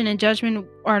decision and judgment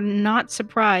are not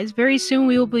surprised. Very soon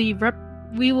we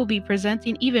will be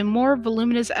presenting even more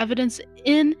voluminous evidence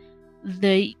in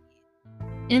the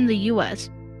US."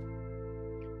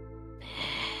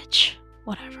 Bitch,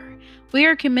 whatever. "We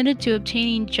are committed to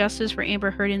obtaining justice for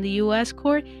Amber Heard in the US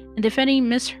court and defending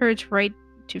Miss Heard's right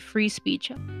to free speech."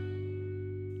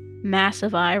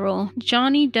 Massive eye roll.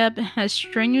 Johnny Depp has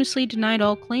strenuously denied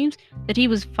all claims that he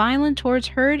was violent towards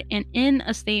Heard, and in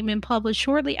a statement published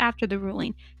shortly after the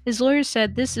ruling, his lawyer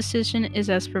said this decision is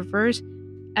as perverse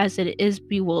as it is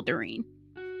bewildering.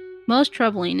 Most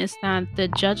troubling is that the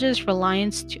judge's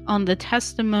reliance on the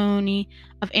testimony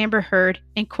of Amber Heard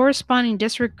and corresponding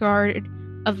disregard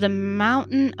of the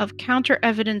mountain of counter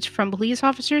evidence from police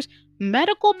officers,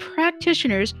 medical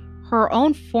practitioners, her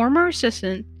own former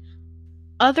assistant,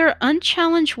 other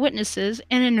unchallenged witnesses,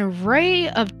 and an array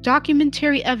of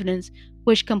documentary evidence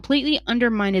which completely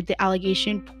undermined the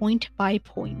allegation point by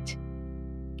point.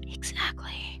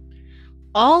 Exactly.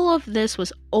 All of this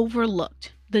was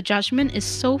overlooked. The judgment is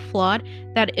so flawed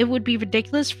that it would be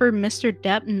ridiculous for Mr.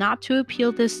 Depp not to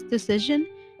appeal this decision.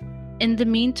 In the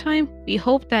meantime, we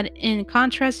hope that in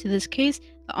contrast to this case,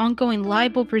 the ongoing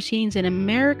libel proceedings in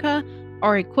America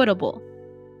are equitable,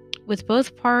 with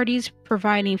both parties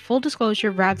providing full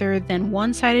disclosure rather than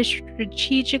one-sided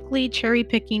strategically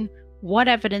cherry-picking what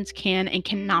evidence can and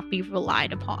cannot be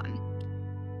relied upon.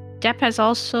 Depp has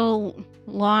also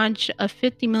launched a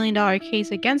 $50 million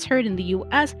case against Heard in the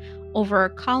U.S. over a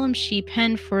column she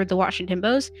penned for the Washington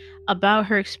Post about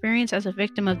her experience as a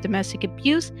victim of domestic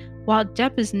abuse. While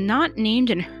Depp is not named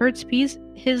in Heard's piece,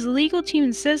 his legal team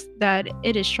insists that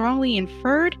it is strongly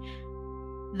inferred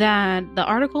that the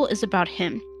article is about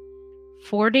him.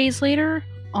 4 days later,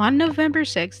 on November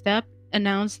 6th, Depp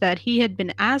announced that he had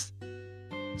been asked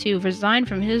to resign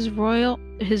from his role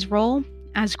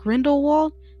as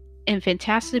Grindelwald in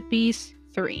Fantastic Beasts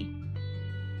 3.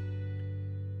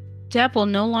 Depp will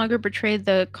no longer portray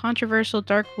the controversial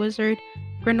dark wizard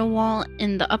Grindelwald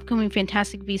in the upcoming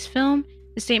Fantastic Beasts film.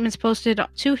 The statements posted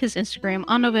to his Instagram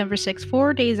on November 6,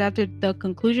 4 days after the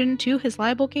conclusion to his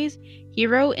libel case. He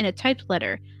wrote in a typed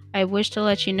letter, "I wish to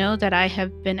let you know that I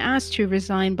have been asked to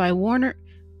resign by Warner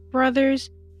Brothers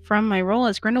from my role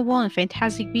as Grindelwald in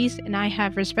Fantastic Beasts, and I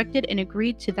have respected and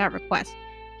agreed to that request."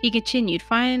 He continued,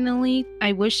 "Finally,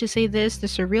 I wish to say this, the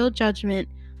surreal judgment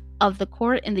of the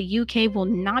court in the UK will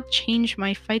not change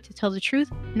my fight to tell the truth,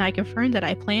 and I confirm that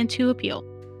I plan to appeal.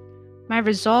 My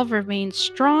resolve remains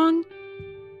strong,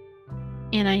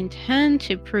 and I intend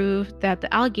to prove that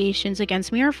the allegations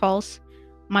against me are false.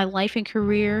 My life and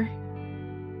career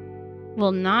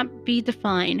will not be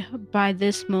defined by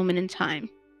this moment in time."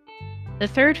 The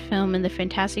third film in the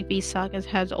Fantastic Beasts saga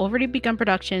has already begun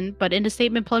production, but in a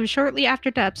statement published shortly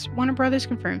after Depp's, Warner Brothers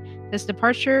confirmed this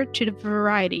departure to the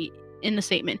Variety. In the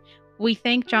statement, "We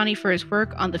thank Johnny for his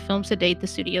work on the films to date," the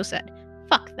studio said.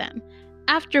 Fuck them.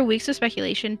 After weeks of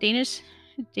speculation, Danish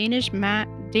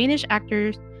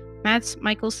actor Mads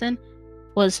Mikkelsen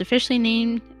was officially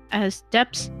named as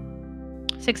Depp's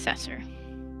successor.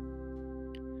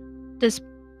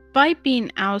 Despite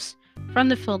being ousted from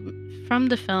the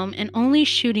film and only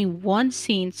shooting one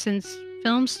scene since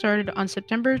film started on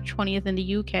September 20th in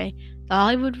the UK, The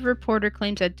Hollywood Reporter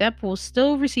claims that Depp will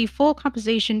still receive full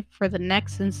compensation for the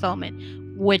next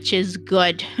installment, which is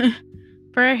good.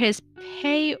 Per his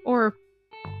pay or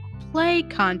play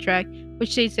contract,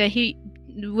 which states that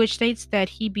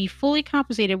he be fully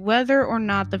compensated whether or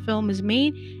not the film is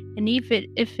made, and if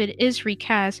it is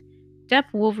recast, Depp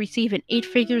will receive an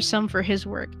 8-figure sum for his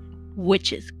work,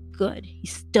 which is good. He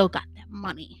still got that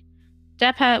money.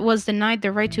 Depp was denied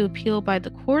the right to appeal by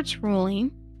the court's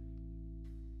ruling.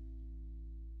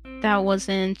 That was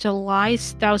July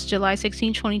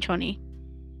 16, 2020.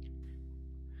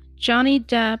 Johnny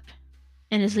Depp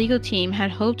and his legal team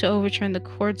had hoped to overturn the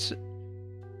court's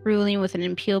ruling with an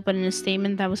appeal, but in a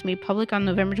statement that was made public on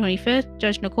November 25th,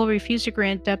 Judge Nicole refused to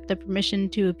grant Depp the permission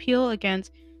to appeal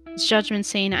against his judgment,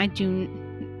 saying, I do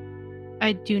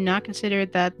not consider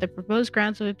that the proposed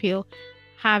grounds of appeal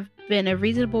have been a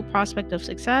reasonable prospect of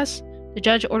success. The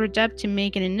judge ordered Depp to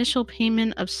make an initial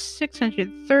payment of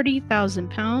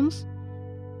 £630,000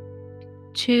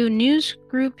 to news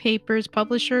group papers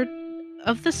publisher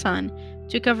of The Sun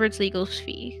to cover its legal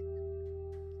fee.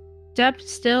 Depp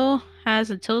still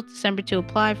has until December to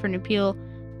apply for an appeal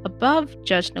above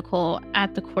Judge Nicole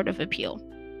at the Court of Appeal.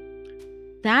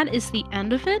 That is the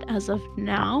end of it as of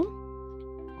now.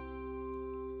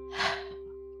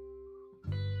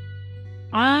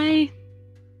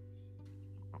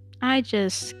 I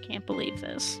just can't believe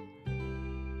this.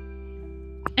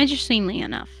 Interestingly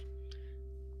enough,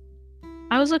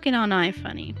 I was looking on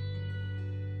iFunny,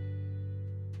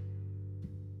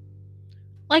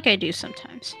 like I do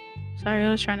sometimes. Sorry, I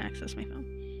was trying to access my phone.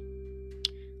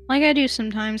 Like I do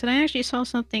sometimes, and I actually saw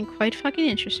something quite fucking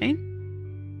interesting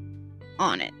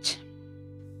on it.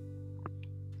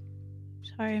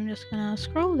 Sorry, I'm just gonna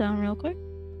scroll down real quick.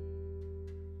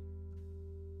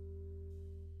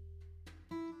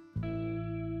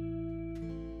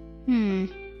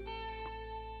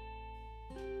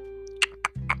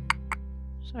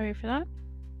 Sorry for that.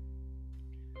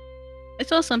 I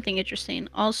saw something interesting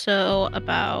also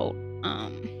about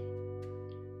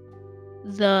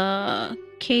the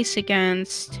case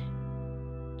against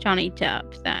Johnny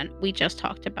Depp that we just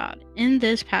talked about in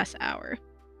this past hour.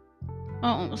 Oh,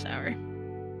 almost hour.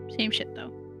 Same shit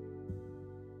though.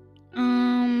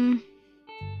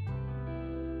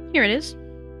 Here it is.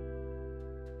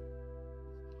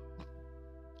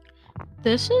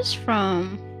 This is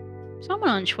from someone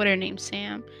on Twitter named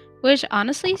Sam, which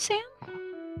honestly, Sam,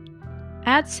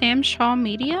 at Sam Shaw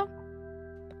Media,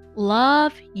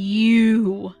 love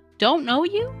you. Don't know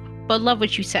you, but love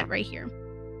what you said right here.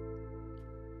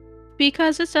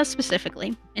 Because it says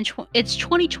specifically, it's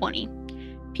 2020.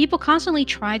 People constantly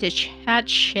try to chat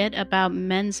shit about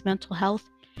men's mental health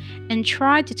and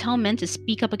try to tell men to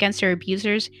speak up against their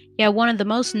abusers. Yeah, one of the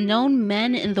most known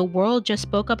men in the world just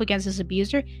spoke up against his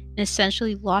abuser and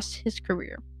essentially lost his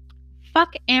career.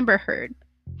 Fuck Amber Heard.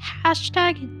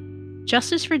 Hashtag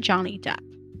Justice for Johnny Depp.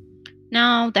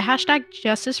 Now, the hashtag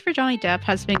Justice for Johnny Depp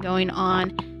has been going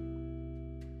on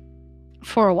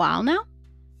for a while now.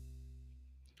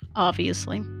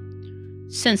 Obviously.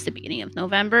 Since the beginning of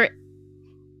November.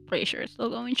 Pretty sure it's still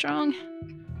going strong.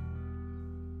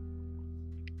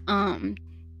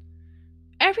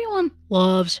 Everyone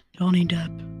loves Johnny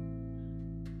Depp.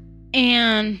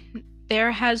 And there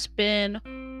has been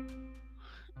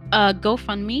a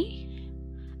GoFundMe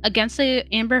against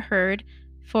Amber Heard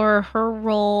for her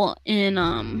role in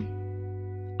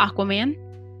Aquaman,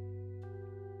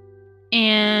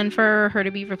 and for her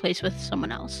to be replaced with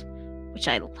someone else, which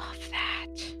I love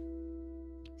that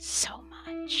so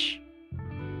much.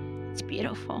 It's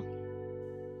beautiful.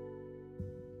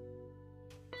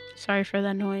 Sorry for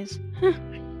that noise.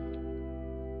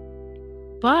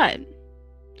 But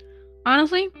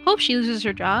honestly, hope she loses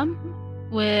her job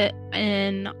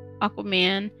in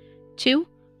Aquaman 2.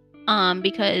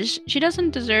 Because she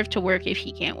doesn't deserve to work if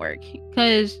he can't work.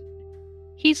 Because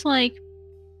he's like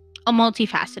a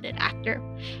multifaceted actor.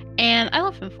 And I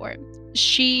love him for it.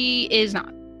 She is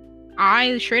not.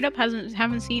 I straight up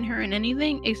haven't seen her in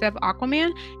anything except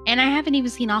Aquaman. And I haven't even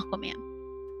seen Aquaman.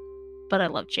 But I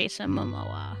love Jason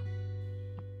Momoa.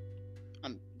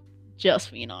 I'm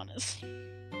just being honest.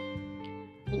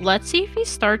 Let's see if he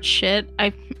starts shit.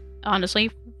 I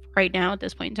honestly, right now at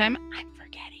this point in time, I'm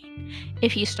forgetting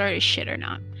if he started shit or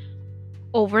not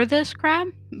over this crap,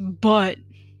 but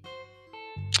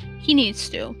he needs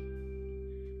to,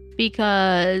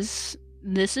 because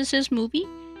this is his movie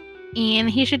and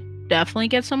he should definitely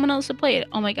get someone else to play it.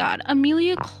 Oh my god,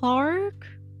 Emilia Clarke,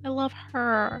 I love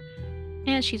her,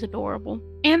 and she's adorable,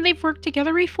 and they've worked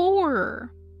together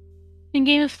before in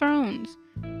Game of Thrones,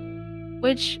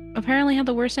 which apparently had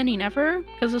the worst ending ever,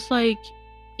 because it's like,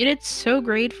 you did so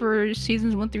great for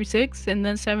seasons 1 through 6, and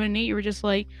then 7 and 8 you were just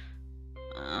like,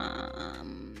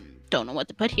 don't know what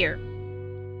to put here.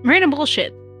 Random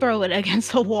bullshit. throw it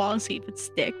against the wall and see if it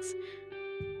sticks.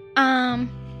 I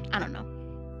don't know.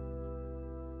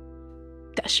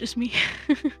 That's just me.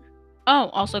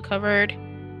 Oh, also covered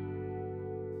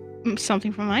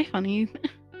something from my funny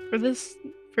for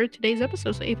today's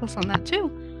episode, so A+ on that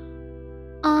too.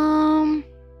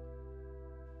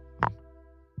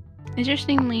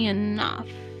 Interestingly enough.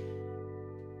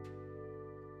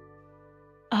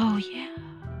 Oh yeah.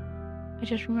 I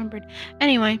just remembered.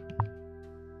 Anyway.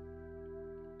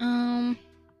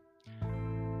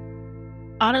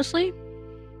 Honestly,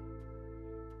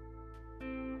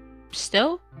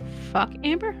 still, fuck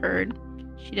Amber Heard.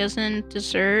 She doesn't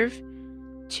deserve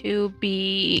to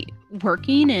be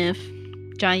working if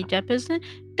Johnny Depp isn't.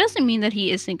 Doesn't mean that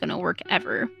he isn't gonna work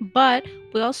ever, but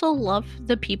we also love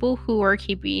the people who are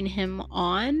keeping him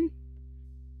on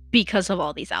because of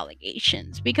all these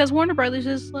allegations. Because Warner Brothers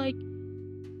is like,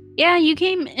 yeah, you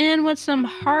came in with some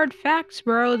hard facts,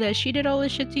 bro, that she did all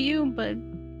this shit to you, but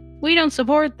we don't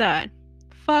support that.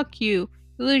 Fuck you.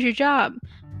 You lose your job.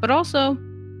 But also,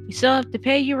 we still have to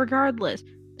pay you regardless.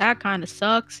 That kind of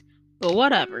sucks, but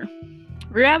whatever.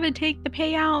 We'd rather take the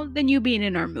payout than you being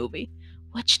in our movie,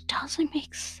 which doesn't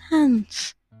make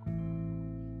sense.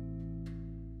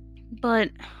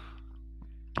 But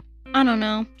I don't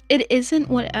know. It isn't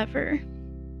whatever.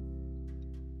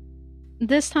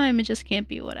 This time it just can't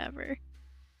be whatever.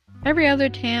 Every other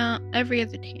time I'm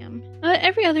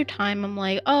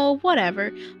like, oh,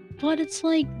 whatever. But it's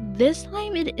like, this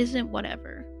time it isn't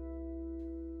whatever.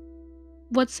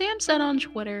 What Sam said on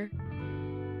Twitter,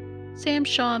 Sam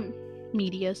Shaw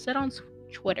Media said on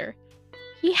Twitter,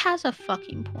 he has a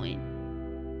fucking point.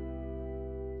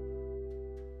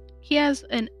 He has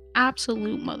an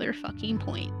absolute motherfucking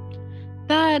point.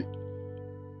 That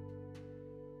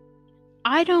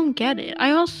I don't get it. I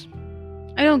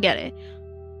don't get it.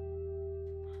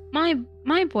 My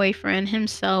boyfriend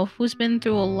himself, who's been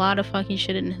through a lot of fucking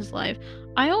shit in his life,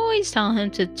 I always tell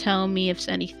him to tell me if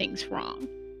anything's wrong.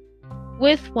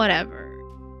 With whatever.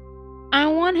 I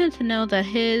want him to know that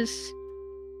his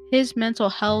mental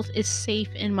health is safe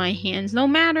in my hands, no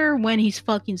matter when he's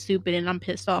fucking stupid and I'm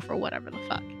pissed off or whatever the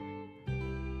fuck.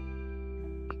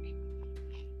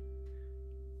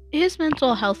 His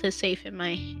mental health is safe in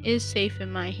my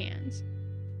hands.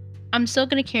 I'm still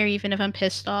gonna care even if I'm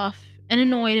pissed off and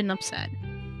annoyed and upset.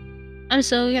 I'm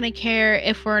still gonna care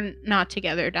if we're not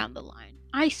together down the line.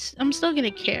 I'm still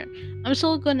gonna care. I'm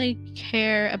still gonna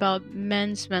care about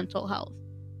men's mental health.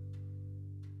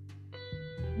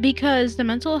 Because the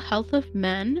mental health of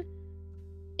men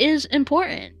is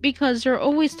important. Because they're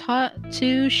always taught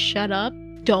to shut up,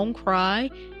 don't cry.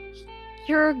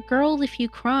 You're a girl if you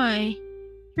cry.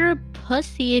 You're a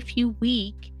pussy if you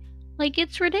weak. Like,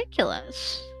 it's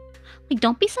ridiculous. Like,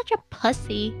 don't be such a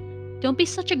pussy. Don't be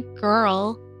such a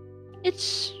girl.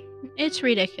 It's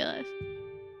ridiculous.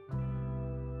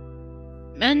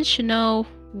 Men should know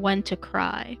when to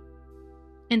cry.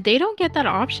 And they don't get that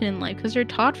option in life because they're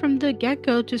taught from the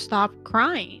get-go to stop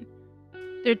crying.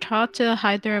 They're taught to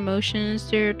hide their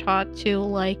emotions. They're taught to,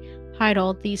 like, hide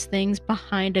all these things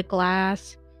behind a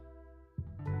glass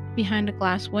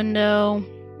window.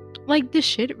 Like, this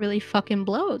shit really fucking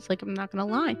blows. Like, I'm not gonna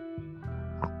lie.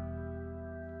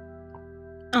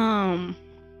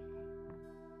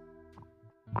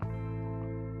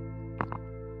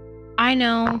 I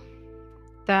know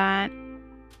that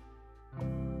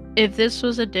if this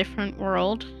was a different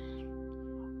world,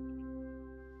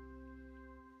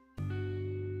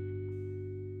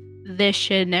 this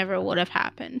shit never would have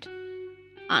happened.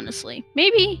 Honestly,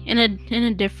 maybe in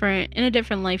a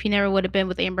different life, he never would have been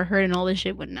with Amber Heard, and all this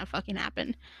shit wouldn't have fucking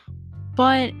happened.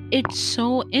 But it's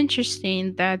so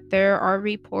interesting that there are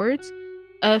reports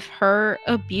of her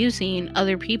abusing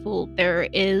other people. There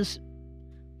is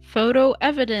photo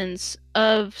evidence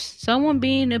of someone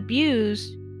being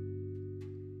abused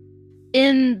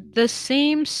in the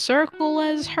same circle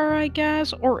as her, I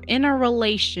guess, or in a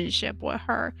relationship with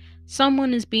her.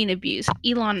 Someone is being abused.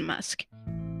 Elon Musk.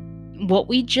 What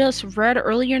we just read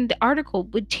earlier in the article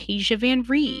with Tasia Van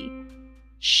Ree.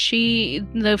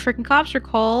 The freaking cops are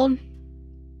called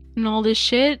and all this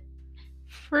shit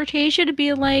for Tasia to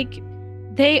be like,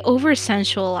 they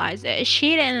over-sensualize it.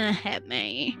 She didn't hit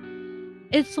me.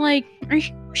 It's like, are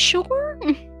you sure?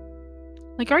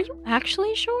 Like, are you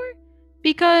actually sure?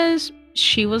 Because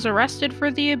she was arrested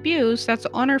for the abuse. That's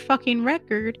on her fucking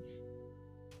record.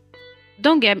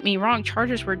 Don't get me wrong,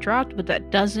 charges were dropped, but that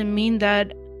doesn't mean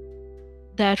that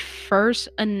that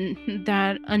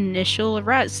initial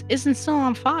arrest isn't still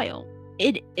on file.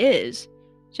 It is.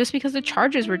 Just because the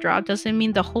charges were dropped doesn't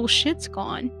mean the whole shit's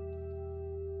gone.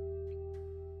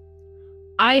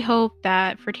 I hope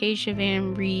that for Tasia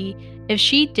Van Ree, if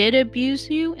she did abuse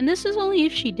you, and this is only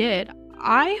if she did,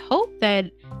 I hope that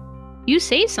you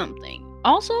say something.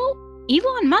 Also,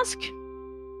 Elon Musk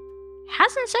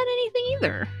hasn't said anything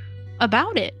either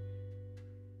about it.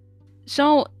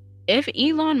 So, if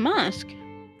Elon Musk,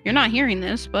 you're not hearing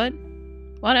this, but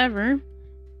whatever.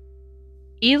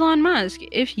 Elon Musk,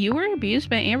 if you were abused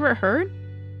by Amber Heard,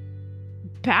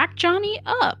 back Johnny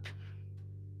up.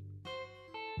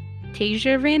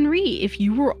 Tasia Van Ree, if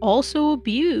you were also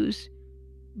abused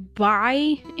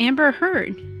by Amber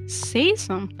Heard, say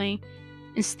something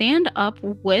and stand up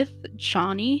with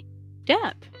Johnny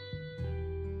Depp.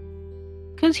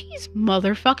 Because he's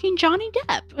motherfucking Johnny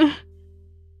Depp.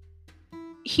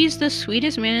 He's the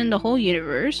sweetest man in the whole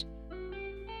universe.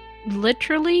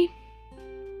 Literally,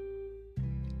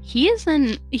 he's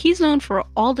known for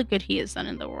all the good he has done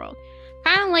in the world.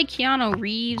 Kind of like Keanu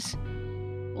Reeves.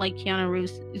 Like Keanu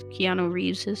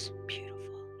Reeves is beautiful.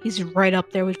 He's right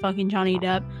up there with fucking Johnny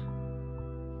Depp.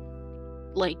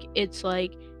 Like, it's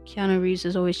like Keanu Reeves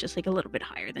is always just like a little bit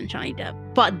higher than Johnny Depp.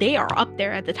 But they are up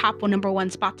there at the top number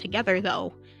one spot together,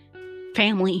 though.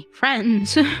 Family,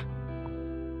 friends.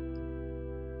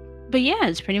 But yeah,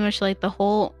 it's pretty much like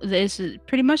this is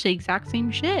pretty much the exact same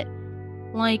shit.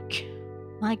 Like,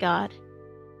 my God.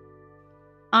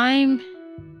 I'm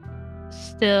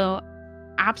still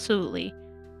absolutely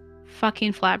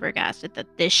fucking flabbergasted that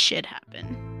this shit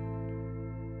happened.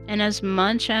 And as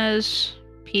much as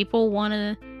people want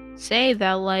to say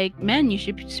that, like, man, you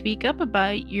should speak up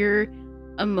about your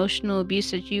emotional abuse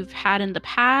that you've had in the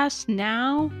past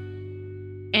now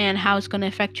and how it's going to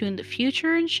affect you in the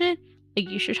future and shit, like,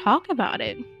 you should talk about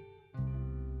it.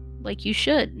 Like, you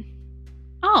should.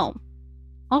 Oh,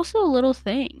 also a little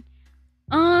thing.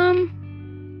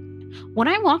 When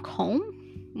I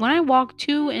walk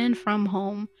to and from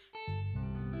home,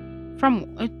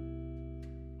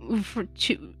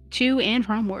 to and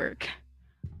from work,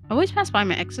 I always pass by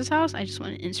my ex's house. I just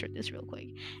want to insert this real quick.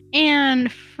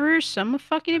 And for some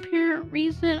fucking apparent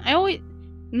reason,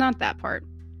 not that part.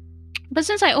 But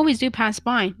since I always do pass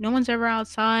by, no one's ever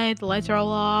outside, the lights are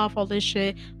all off, all this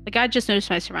shit. Like, I just noticed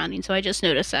my surroundings, so I just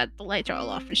noticed that the lights are all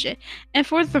off and shit. And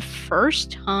for the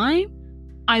first time,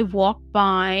 I walk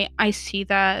by, I see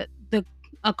that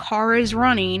a car is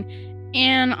running,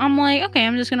 and I'm like, okay,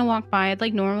 I'm just gonna walk by it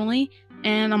like normally.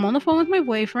 And I'm on the phone with my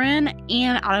boyfriend,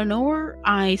 and out of nowhere,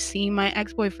 I see my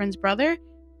ex-boyfriend's brother,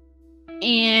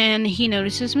 and he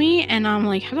notices me, and I'm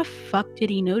like, how the fuck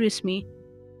did he notice me?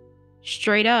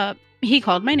 Straight up. He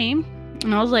called my name,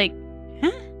 and I was like,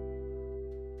 huh?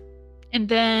 And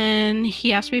then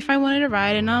he asked me if I wanted a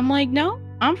ride, and I'm like, no,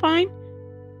 I'm fine.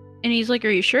 And he's like, are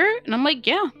you sure? And I'm like,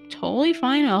 yeah, totally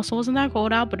fine. It also wasn't that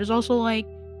cold out, but it's also like,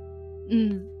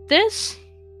 this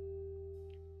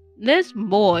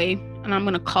boy, and I'm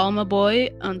gonna call him a boy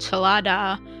until I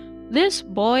die, this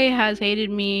boy has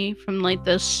hated me from like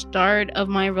the start of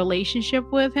my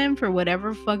relationship with him for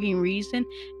whatever fucking reason,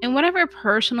 and whatever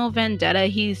personal vendetta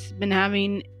he's been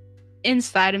having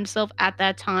inside himself at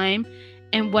that time,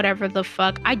 and whatever the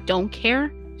fuck, I don't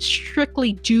care.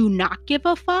 Strictly do not give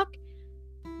a fuck.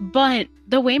 But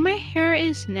the way my hair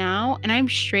is now, and I'm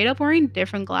straight up wearing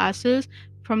different glasses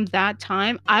from that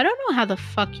time, I don't know how the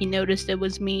fuck he noticed it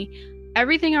was me.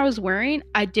 Everything I was wearing,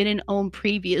 I didn't own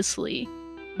previously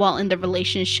while in the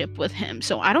relationship with him.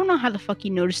 So I don't know how the fuck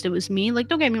he noticed it was me. Like,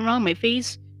 don't get me wrong, my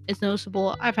face is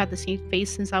noticeable. I've had the same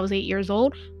face since I was 8 years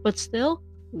old, but still,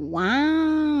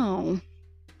 wow.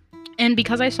 And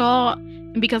because I saw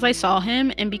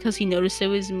him, and because he noticed it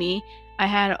was me, I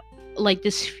had like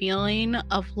this feeling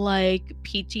of like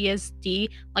PTSD.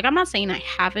 Like, I'm not saying I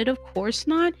have it, of course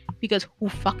not, because who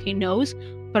fucking knows,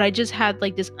 but I just had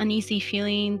like this uneasy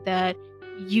feeling that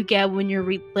you get when you're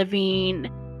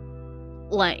reliving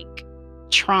like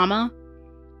trauma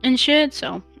and shit.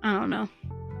 So I don't know,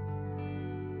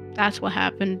 that's what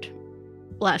happened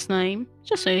last night,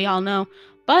 just so y'all know.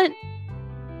 But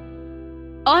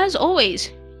as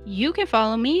always, you can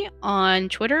follow me on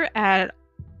Twitter at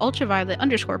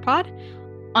ultraviolet_pod,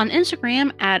 on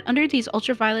Instagram at under these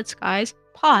ultraviolet skies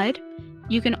pod.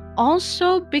 You can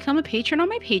also become a patron on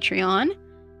my Patreon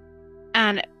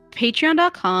at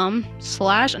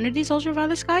patreon.com/under these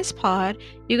ultraviolet skies pod.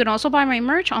 You can also buy my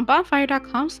merch on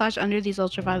bonfire.com/under these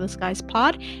ultraviolet skies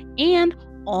pod, and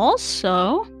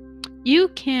also you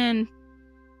can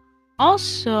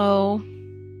also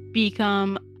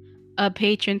become a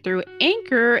patron through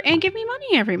Anchor and give me money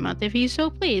every month if you so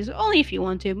please. Only if you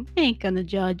want to. I ain't gonna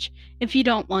judge if you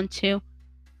don't want to.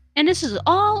 And this is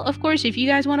all, of course, if you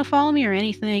guys want to follow me or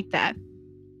anything like that.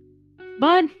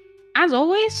 But as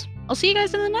always, I'll see you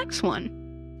guys in the next one.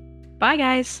 Bye,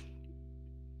 guys.